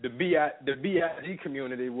 The BIG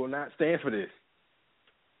community will not stand for this.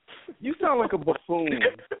 You sound like a buffoon.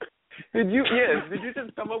 Did you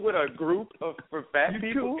just come up with a group for fat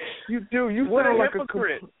people? You do. You what sound a like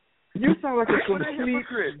hypocrite. You sound like a complete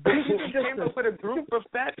hypocrite. You just came up with a group of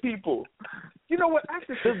fat people. You know what? I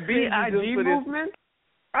should the BIG movement.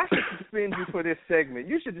 I should suspend you for this segment.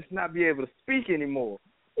 You should just not be able to speak anymore.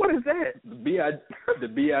 What is that? The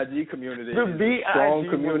BIG community the is BIG a strong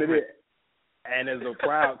community movement. and is a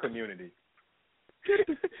proud community.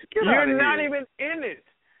 You're not even in it.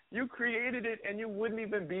 You created it and you wouldn't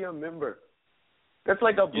even be a member. That's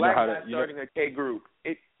like a black guy starting a K group.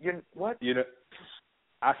 What? You know,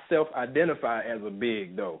 I self-identify as a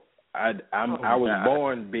big though. I was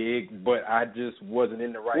born big, but I just wasn't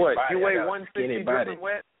in the right what? body. You weigh 160 dripping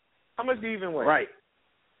wet? How much do you even weigh? Right.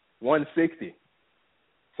 160.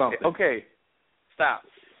 Something. Okay. Stop.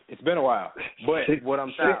 It's been a while. But what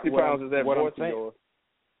I'm saying, 60 pounds is that voice of yours.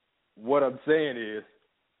 What I'm saying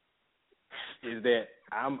is that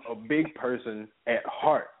I'm a big person at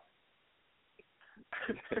heart.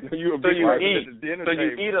 You're a big person at the dinner table.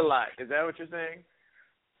 You eat a lot. Is that what you're saying?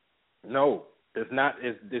 No, it's not.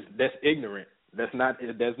 That's ignorant. That's not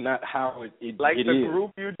how it like it the is.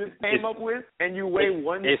 Group you just came up with, and you weigh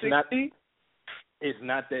 160. It's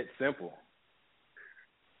not that simple.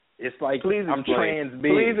 It's like Please I'm explain. trans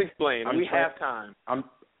big. Please explain. We have time.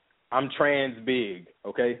 I'm trans big.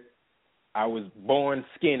 Okay. I was born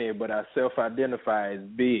skinny, but I self-identify as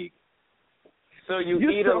big. So you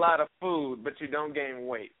eat a lot of food, but you don't gain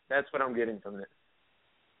weight. That's what I'm getting from this.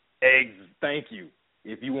 Thank you.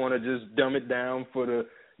 If you want to just dumb it down for the,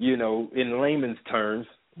 in layman's terms,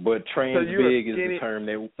 but trans big is the term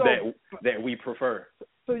that we prefer.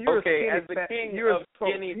 So you're okay, as the king of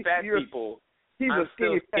skinny fat people, he's a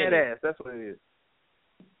skinny fat ass. That's what it is.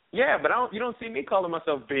 Yeah, but you don't see me calling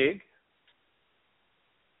myself big.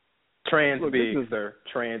 Trans big, sir.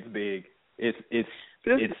 Trans big.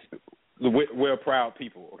 We're proud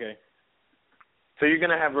people, okay? So you're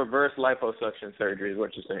gonna have reverse liposuction surgery, is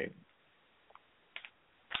what you're saying?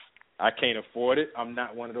 I can't afford it. I'm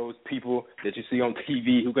not one of those people that you see on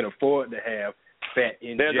TV who can afford to have fat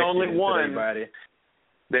injections. There's only one. Into their body.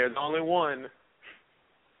 There's only one.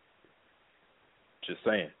 Just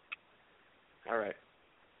saying. All right.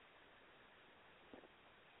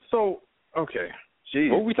 So, okay. Jeez,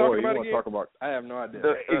 what are we talking about again? I have no idea.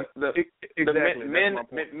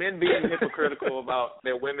 Men being hypocritical about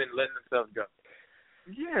their women letting themselves go.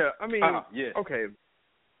 Yeah, I mean, yeah. Okay.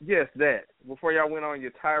 Yes, that. Before y'all went on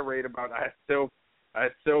your tirade about I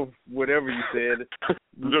self, whatever you said.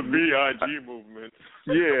 The B.I.G. movement.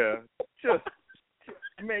 Yeah. Just,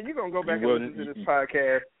 man, you're going to go back and listen to this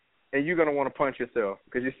podcast, and you're going to want to punch yourself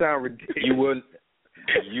because you sound ridiculous.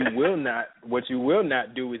 You will not. What you will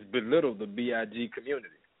not do is belittle the B.I.G. community.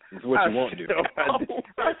 It's what you won't do.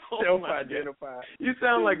 Self-identify. You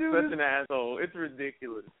sound like such an asshole. It's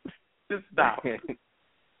ridiculous. Just stop. This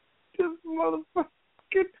motherfucker.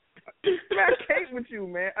 Man, I can't with you,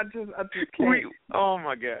 man. I just can't. Oh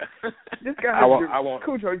my God. This guy.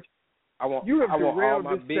 Khujoe, you have derailed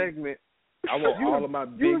this segment. I want all of my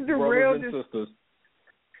big brothers and sisters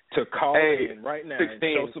to call in right now 16. And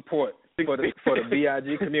show support for the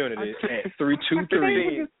B.I.G. community at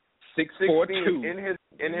 323-642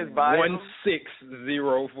 in his bio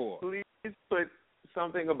 1604. Please put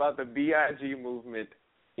something about the B.I.G. movement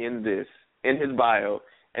in his bio,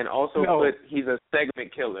 and also put he's a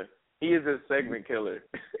segment killer. He is a segment killer.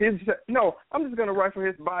 I'm just gonna write for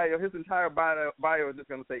his bio. His entire bio is just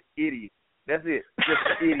gonna say idiot. That's it.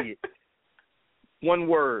 Just idiot. One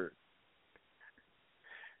word.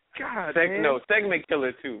 God, man. No, segment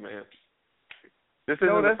killer too, man. This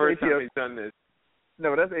isn't the first time he's done this.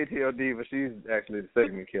 No, that's ATL Diva. She's actually the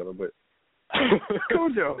segment killer, but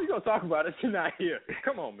Khujoe. We're gonna talk about it. She's not here.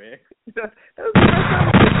 Come on, man. That's the first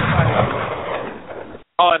time.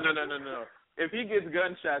 Oh, no. If he gets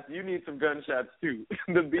gunshots, you need some gunshots too.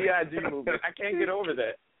 The B.I.G. movement. I can't get over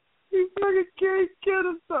that. He fucking can't kill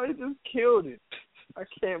him, so he just killed it. I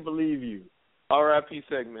can't believe you. R.I.P.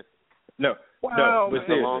 segment. No. Wow, no, but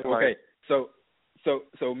seriously, okay.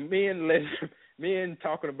 So men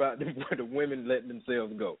talking about the women letting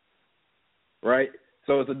themselves go, right?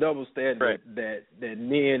 So it's a double standard that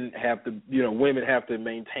men have to, women have to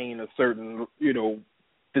maintain a certain,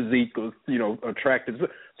 physique or, attractive. So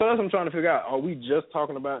that's what I'm trying to figure out. Are we just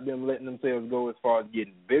talking about them letting themselves go as far as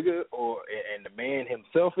getting bigger, and the man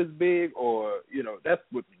himself is big, or, that's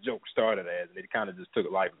what the joke started as, and it kind of just took a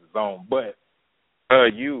life of its own. But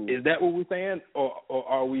is that what we're saying, or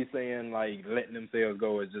are we saying like letting themselves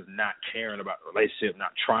go is just not caring about the relationship,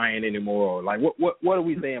 not trying anymore, or like what are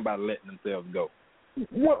we saying about letting themselves go?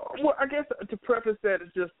 Well, I guess to preface that,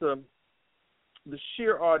 it's just the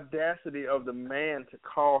sheer audacity of the man to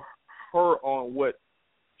call her on what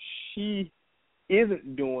she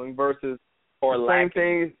isn't doing versus the same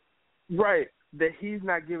thing, right? That he's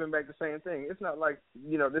not giving back the same thing. It's not like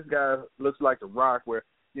this guy looks like The Rock, where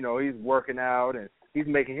he's working out and he's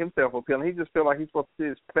making himself appealing. He just feels like he's supposed to sit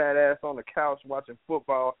his fat ass on the couch watching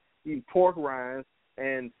football, eating pork rinds,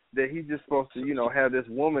 and that he's just supposed to, have this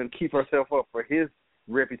woman keep herself up for his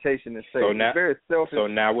reputation and sake. It's very selfish. So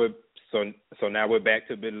now we're back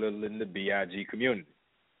to belittling the B.I.G. community.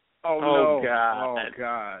 Oh God! Oh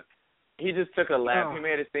God! He just took a laugh. He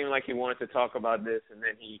made it seem like he wanted to talk about this, and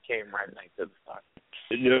then he came right back to the topic.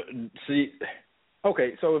 See.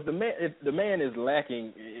 Okay, so if the man is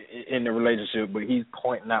lacking in the relationship, but he's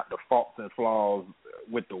pointing out the faults and flaws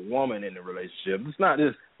with the woman in the relationship, let's not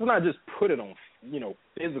just put it on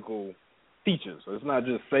physical features. So it's not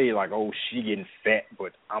just say like, oh, she getting fat,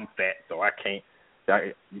 but I'm fat, so I can't.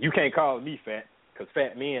 You can't call me fat because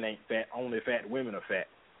fat men ain't fat. Only fat women are fat,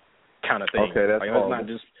 kind of thing. Okay, that's like,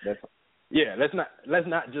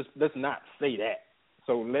 let's not say that.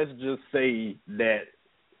 So let's just say that.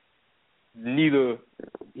 Neither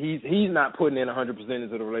he's not putting in 100%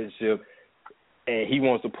 into the relationship, and he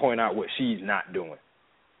wants to point out what she's not doing.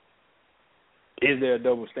 Is there a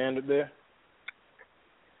double standard there?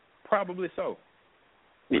 Probably so.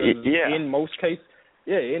 Yeah. In most cases,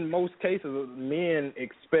 men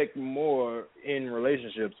expect more in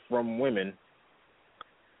relationships from women.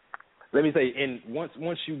 Let me say,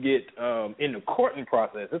 once you get in the courting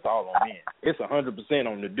process, it's all on men. It's 100%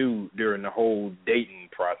 on the dude during the whole dating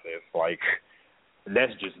process. Like,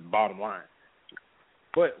 that's just the bottom line.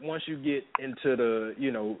 But once you get into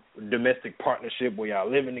the, domestic partnership where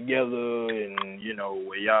y'all living together and,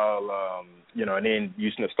 where y'all, and then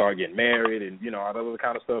you start getting married and, all that other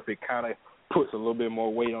kind of stuff, it kind of puts a little bit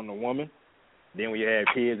more weight on the woman. Then when you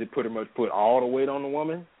have kids, it pretty much put all the weight on the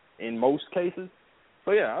woman in most cases.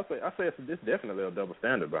 So yeah, I say it's definitely a double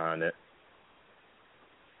standard behind that.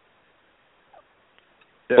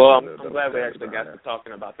 Well, I'm glad we actually got to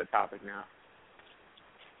talking about the topic now.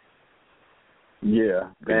 Yeah,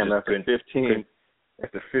 damn, after 15.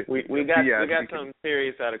 We got something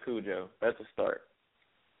serious out of Khujoe. That's a start.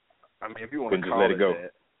 I mean, if you want to just let it go,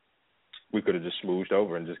 that. We could have just smooshed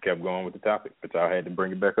over and just kept going with the topic, but y'all had to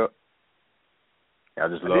bring it back up. I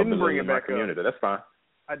just love the bring it back community. That's fine.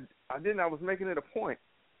 I didn't. I was making it a point.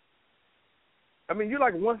 I mean, you're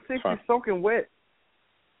like 160 soaking wet.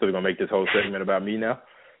 So we're gonna make this whole segment about me now.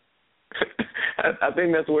 I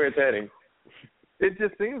think that's where it's heading. It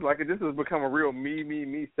just seems like it. This has become a real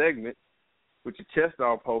me segment with your chest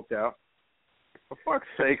all poked out. For fuck's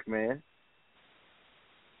sake, man.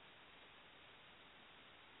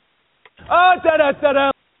 Oh,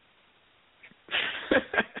 da-da-da-da.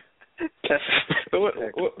 So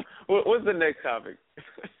what's the next topic?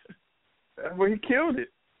 Well, he killed it.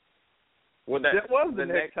 Well, that was the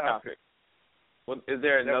next topic. Well, is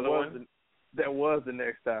there another one? That was the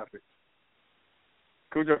next topic.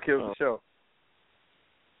 Khujoe killed the show.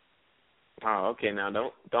 Oh, okay. Now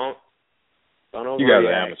don't overreact. You guys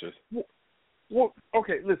are amateurs. Well,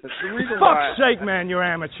 okay. Listen. The reason Fuck's sake, man, you're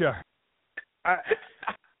amateur. I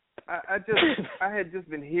had just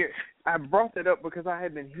been here. I brought that up because I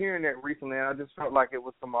had been hearing that recently, and I just felt like it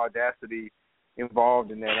was some audacity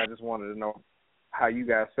involved in that. I just wanted to know how you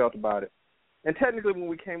guys felt about it. And technically, when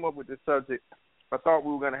we came up with this subject, I thought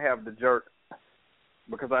we were going to have the jerk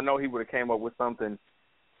because I know he would have came up with something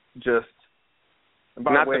just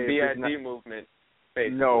not the BID movement.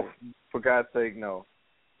 Basically. No, for God's sake, no.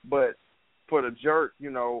 But for the jerk,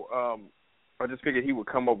 I just figured he would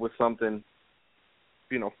come up with something,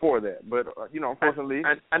 for that. But unfortunately,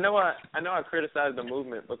 I know I criticized the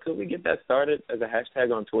movement, but could we get that started as a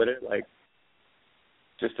hashtag on Twitter, like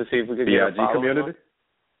just to see if we could get a BIG community?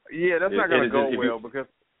 Yeah, that's not going to go well because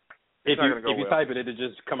if you type it, it'll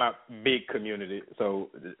just come out big community. So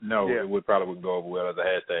it would probably go over well as a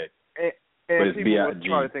hashtag. And people would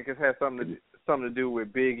probably think it has something to do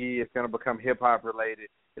with Big E. It's going to become hip hop related.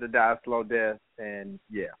 It'll die a slow death, and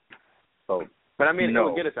yeah. So, but I mean, it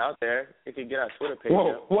would get us out there. It could get our Twitter page.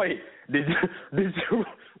 Whoa, wait! Did you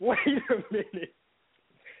wait a minute?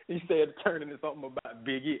 You said turning into something about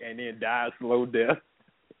Big E and then die a slow death.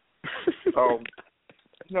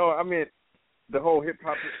 No, I meant the whole hip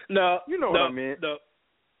hop. No, what I meant. No,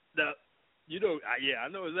 I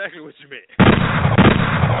know exactly what you meant.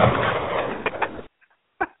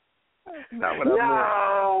 Not what I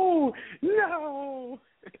meant. No.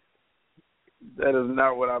 That is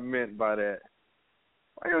not what I meant by that.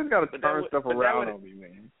 I always got to turn stuff around on me,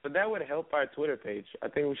 man. But that would help our Twitter page. I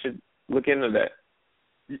think we should look into that.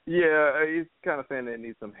 Yeah, he's kind of saying they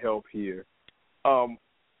need some help here.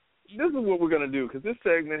 This is what we're going to do, because this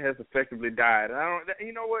segment has effectively died. And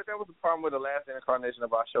you know what? That was the problem with the last incarnation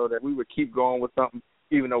of our show, that we would keep going with something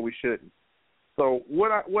even though we shouldn't. So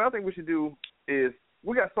what I think we should do is,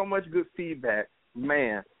 we got so much good feedback,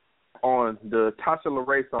 man, on the Tasha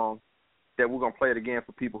LaRae song that we're going to play it again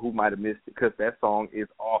for people who might have missed it, because that song is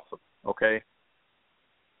awesome, okay?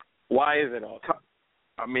 Why is it awesome?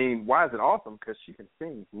 I mean, why is it awesome? Because she can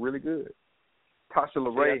sing really good. Tasha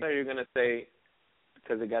LaRae. I thought you were going to say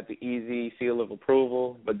because it got the easy seal of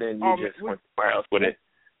approval, but then you just went somewhere else with it.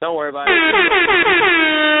 Don't worry about it.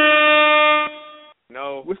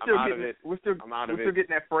 No, I'm out of it. We're still getting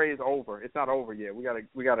that phrase over. It's not over yet. We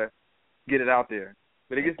gotta get it out there.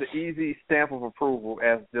 But it gets the easy stamp of approval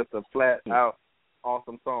as just a flat out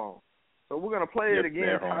awesome song. So we're gonna play it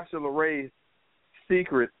again, Tasha LaRae's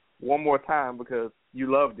Secret, one more time because you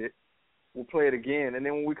loved it. We'll play it again, and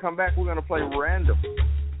then when we come back, we're gonna play Random.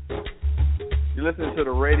 You're listening to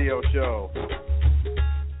the radio show.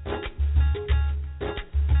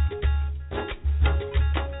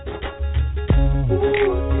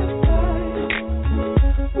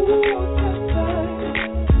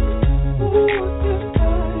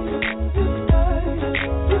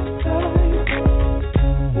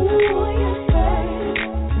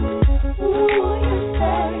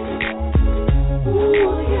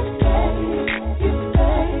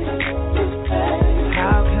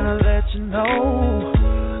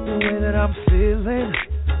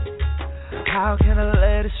 How can I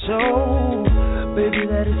let it show, baby,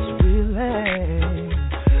 that it's real?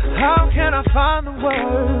 How can I find the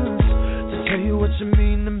words to tell you what you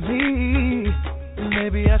mean to me?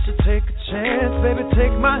 Maybe I should take a chance, baby,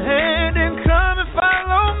 take my hand and come and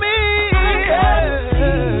follow me.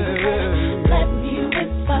 Let me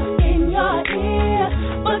whisper in your ear,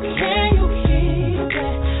 but can you hear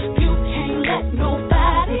it? You can't let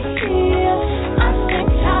nobody hear. I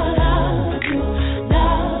think I love you,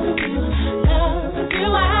 love you, love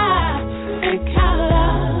you. I think I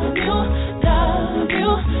love you, love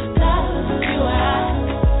you, love you.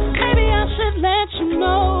 Maybe I should let you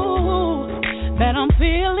know that I'm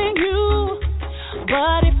feeling you,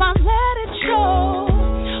 but if I let it show,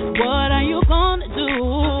 what are you gonna do?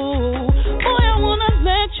 Boy, I wanna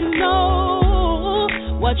let you know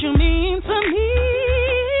what you mean to me.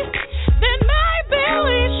 Then maybe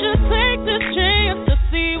we should take this chance to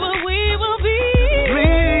see what we will be.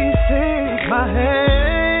 Please take my hand.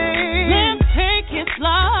 Let's take it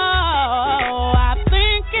slow.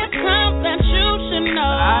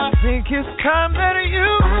 it's time that you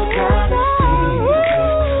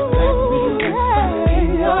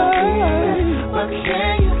but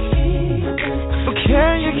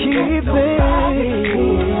can you keep it? I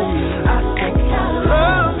think I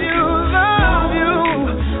love you, love you,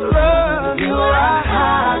 love you.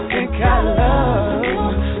 I think I love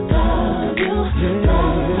you, yeah.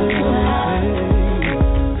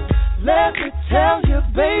 Let me tell you,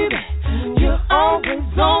 baby, you're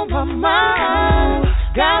always on my mind.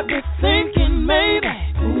 Got me thinking maybe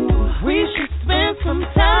we should spend some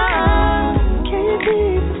time. Can you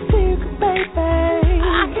keep a secret, baby?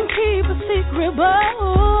 I can keep a secret, boy.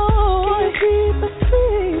 Can you keep a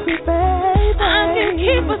secret, baby? I can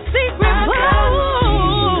keep a secret, boy.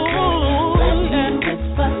 Let me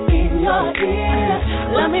whisper in your ear.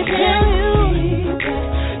 Let me tell you,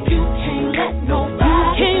 you can't let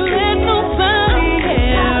nobody hear.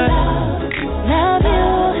 Love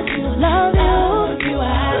you, love you.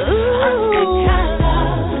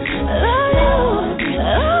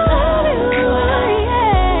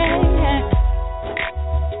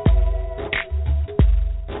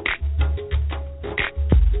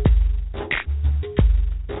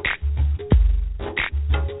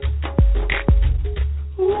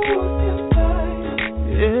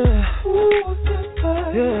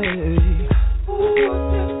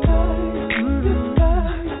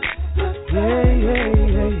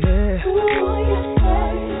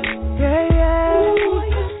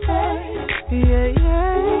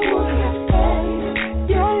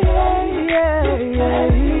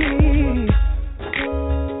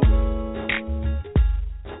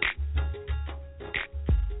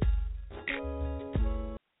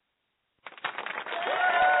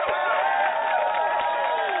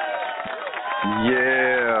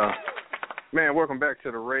 Welcome back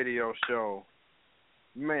to the radio show.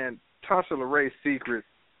 Man, Tasha LaRae's Secret,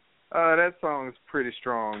 that song is pretty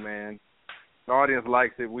strong, man. The audience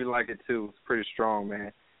likes it. We like it, too. It's pretty strong,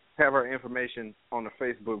 man. Have her information on the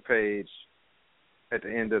Facebook page at the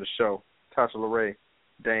end of the show. Tasha LaRae,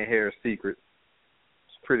 Dane Harris Secret.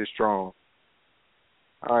 It's pretty strong.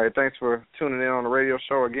 All right, thanks for tuning in on the radio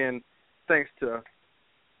show. Again, thanks to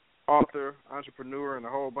author, entrepreneur, and a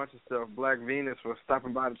whole bunch of stuff, Black Venus, for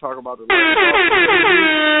stopping by to talk about the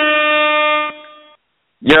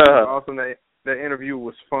Yeah. Awesome. That interview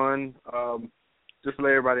was fun. Just to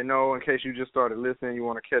let everybody know, in case you just started listening, you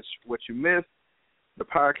want to catch what you missed, the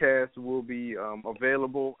podcast will be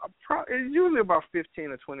available usually about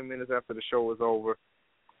 15 or 20 minutes after the show is over.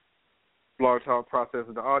 Blog Talk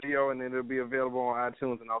processes the audio, and then it'll be available on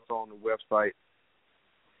iTunes and also on the website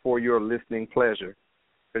for your listening pleasure.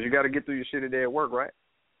 Because you got to get through your shitty day at work, right?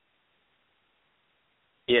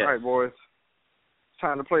 Yeah. All right, boys. It's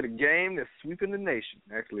time to play the game that's sweeping the nation.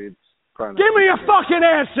 Actually, it's probably Give me a fucking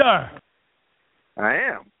answer! I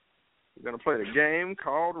am. We're going to play the game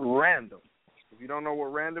called Random. If you don't know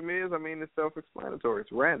what random is, I mean, it's self-explanatory.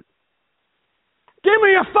 It's random. Give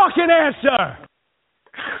me a fucking answer!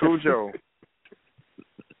 Khujoe.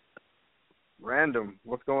 Random.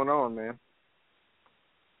 What's going on, man?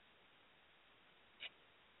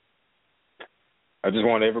 I just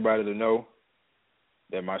want everybody to know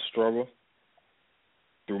that my struggle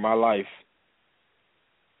through my life,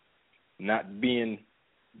 not being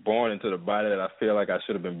born into the body that I feel like I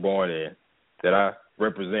should have been born in, that I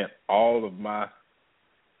represent all of my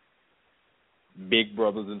big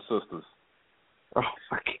brothers and sisters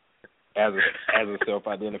as a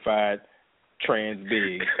self-identified trans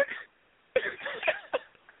big.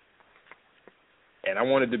 And I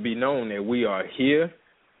want it to be known that we are here.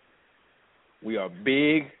 We are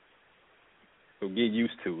big, so get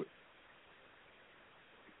used to it.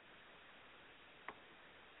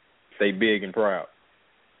 Stay big and proud.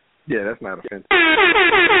 Yeah, that's not offensive.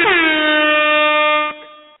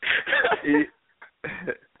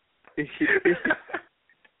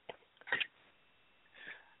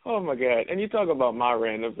 Oh, my God. And you talk about my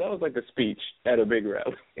randoms. That was like a speech at a big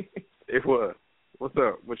rally. It was. What's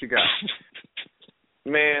up? What you got?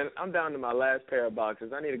 Man, I'm down to my last pair of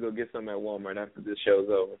boxes. I need to go get some at Walmart after this show's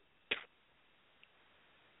over.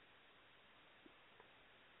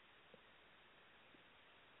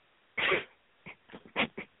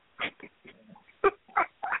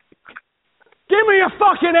 Give me a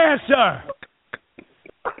fucking answer!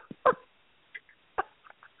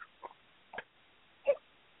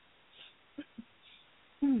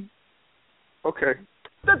 Okay.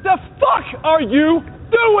 What the fuck are you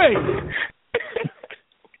doing?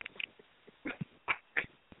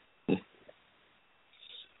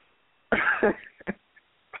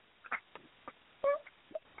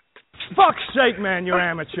 Fuck's sake, man, you're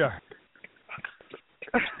amateur.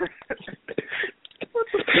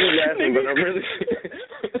 You're laughing, but I'm really.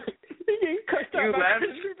 You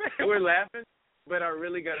laughing? We're laughing, but I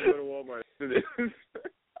really got to go to Walmart to do this.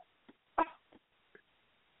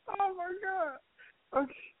 Oh my God.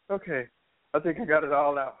 Okay. I think I got it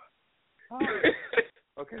all out.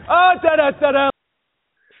 Okay. Da-da-da-da.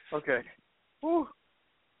 Okay. Whew.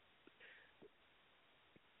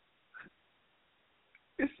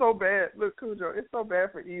 It's so bad. Look, Khujoe, it's so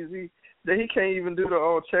bad for Easy that he can't even do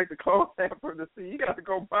the check the clothes hamper to see. He got to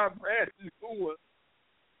go buy brand new one.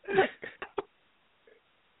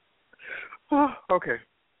 Okay.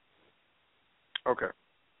 I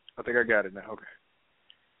think I got it now. Okay.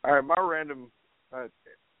 All right, my random,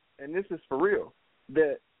 and this is for real,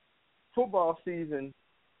 that football season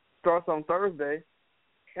starts on Thursday,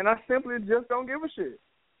 and I simply just don't give a shit.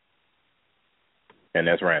 And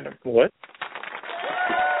that's random. What?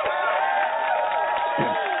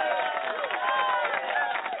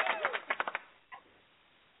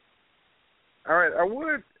 All right, I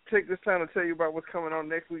would take this time to tell you about what's coming on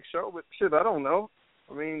next week's show, but shit, I don't know.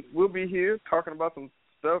 I mean, we'll be here talking about some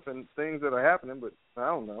stuff and things that are happening, but I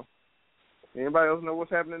don't know. Anybody else know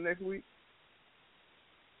what's happening next week?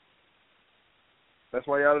 That's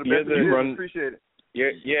why y'all are the best. You appreciate it.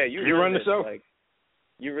 You run the show. Like,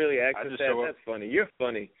 you really acted that. That's funny. You're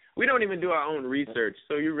funny. We don't even do our own research,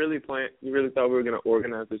 so you really thought we were going to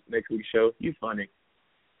organize this next week's show? You funny.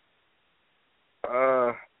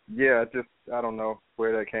 Yeah, I don't know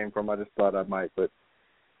where that came from. I just thought I might, but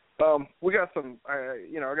we got some. I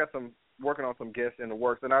got some working on some guests in the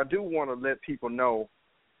works, and I do want to let people know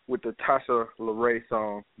with the Tasha LaRae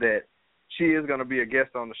song that she is going to be a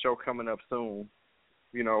guest on the show coming up soon.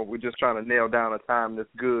 You know, we're just trying to nail down a time that's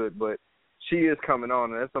good, but she is coming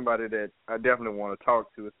on, and that's somebody that I definitely want to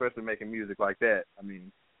talk to, especially making music like that. I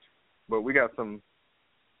mean, but we got some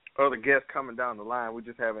other guests coming down the line. We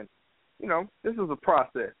just haven't, this is a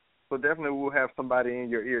process. So definitely we'll have somebody in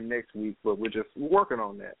your ear next week, but we're just working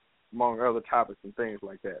on that, among other topics and things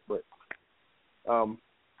like that. But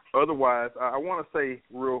otherwise, I want to say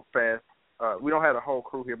real fast, we don't have a whole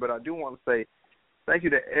crew here, but I do want to say thank you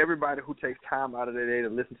to everybody who takes time out of their day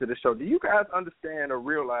to listen to the show. Do you guys understand or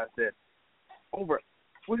realize that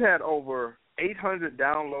we've had over 800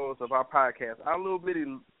 downloads of our podcast? Our little bitty,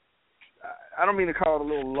 I don't mean to call it a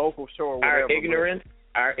little local show or whatever.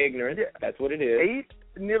 Our ignorance, yeah, that's what it is.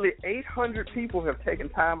 Nearly 800 people have taken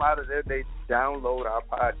time out of their day to download our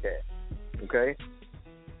podcast, okay?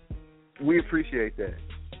 We appreciate that.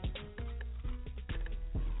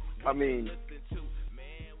 I mean,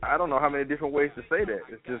 I don't know how many different ways to say that.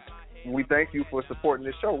 It's just, we thank you for supporting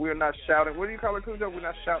this show. We're not shouting. What do you call it, Khujoe? We're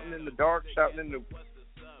not shouting in the dark,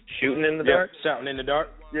 shooting in the dark? Shouting in the dark?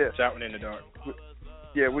 Yeah. Shouting in the dark.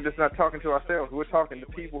 Yeah, we're just not talking to ourselves. We're talking to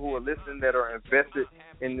people who are listening that are invested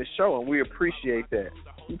in the show, and we appreciate that.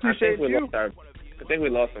 I think we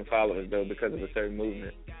lost some followers, though, because of a certain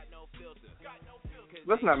movement.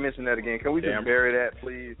 Let's not mention that again. Can we just bury that,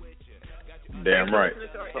 please? Damn right.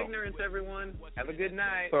 Ignorance, everyone. Have a good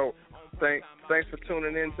night. So, thanks for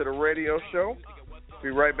tuning in to the radio show. Be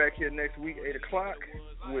right back here next week, 8 o'clock,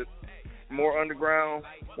 with more underground,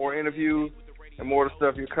 more interviews, and more of the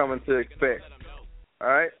stuff you're coming to expect. All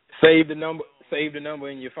right? Save the number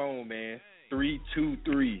in your phone, man.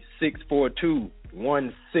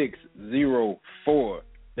 323-642-1604.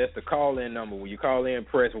 That's the call-in number. When you call in,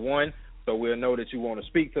 press 1, so we'll know that you want to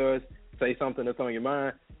speak to us, say something that's on your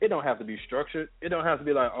mind. It don't have to be structured. It don't have to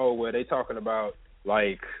be like, oh, well, they talking about,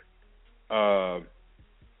 like,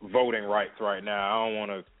 voting rights right now. I don't want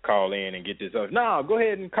to call in and get this up. No, go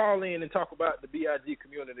ahead and call in and talk about the BIG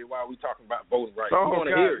community while we talking about voting rights. Oh, we want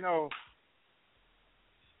to hear it. No.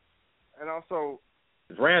 And also,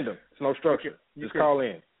 it's random. It's no structure. Just call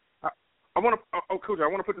in. I want to, Khujoe, I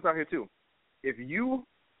want to put this out here too. If you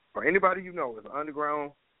or anybody you know is an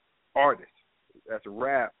underground artist, that's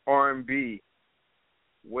rap, R&B,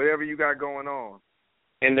 whatever you got going on,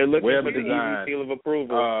 and they're looking for the easy seal of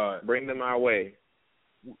approval, bring them our way.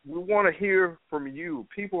 We want to hear from you,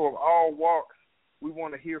 people of all walks. We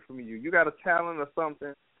want to hear from you. You got a talent or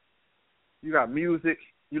something. You got music.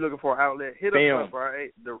 You're looking for an outlet. Hit us up, all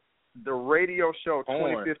right? The radio show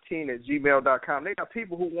 2015 at gmail.com. They got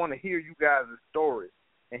people who want to hear you guys' stories,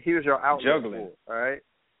 and here's your outlet for it, all right?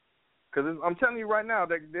 Because I'm telling you right now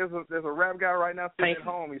that there's a rap guy right now sitting at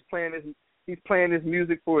home. He's playing his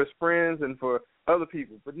music for his friends and for other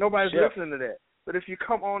people, but nobody's listening to that. But if you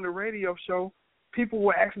come on the radio show, people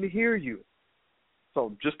will actually hear you.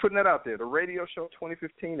 So just putting that out there. The radio show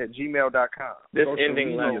 2015 at gmail.com. This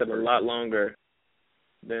ending lasted a lot longer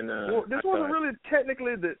than well, this wasn't really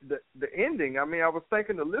technically the ending. I mean, I was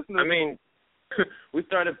thinking the listeners we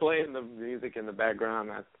started playing the music in the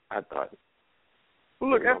background. I thought. Well,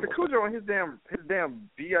 look, after Khujoe and his damn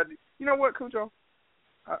B.I.G. You know what, Khujoe?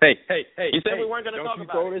 Hey! You said we weren't going to talk about it. Don't you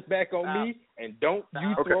throw this back on me, and don't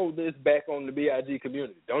you throw this back on the B.I.G.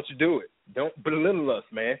 community. Don't you do it. Don't belittle us,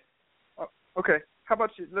 man. Okay. How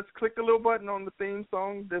about you? Let's click the little button on the theme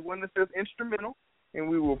song, the one that says instrumental, and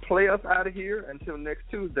we will play us out of here until next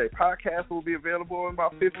Tuesday. Podcast will be available in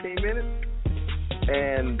about 15 minutes,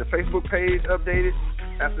 and the Facebook page updated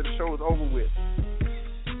after the show is over with.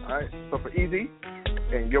 All right. So for Easy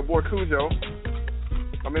and your boy Khujoe,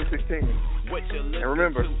 I'm M16. And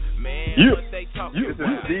remember, this is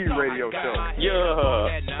the radio show.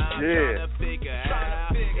 Yeah. It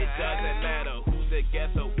doesn't matter who's the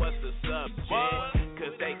guest or what's the subject,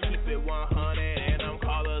 cause they keep it 100 and them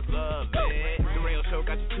callers love it. The radio show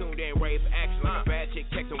got you tuned in, ready for action like a bad chick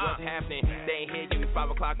texting what's happening. They ain't here, give me 5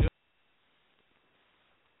 o'clock.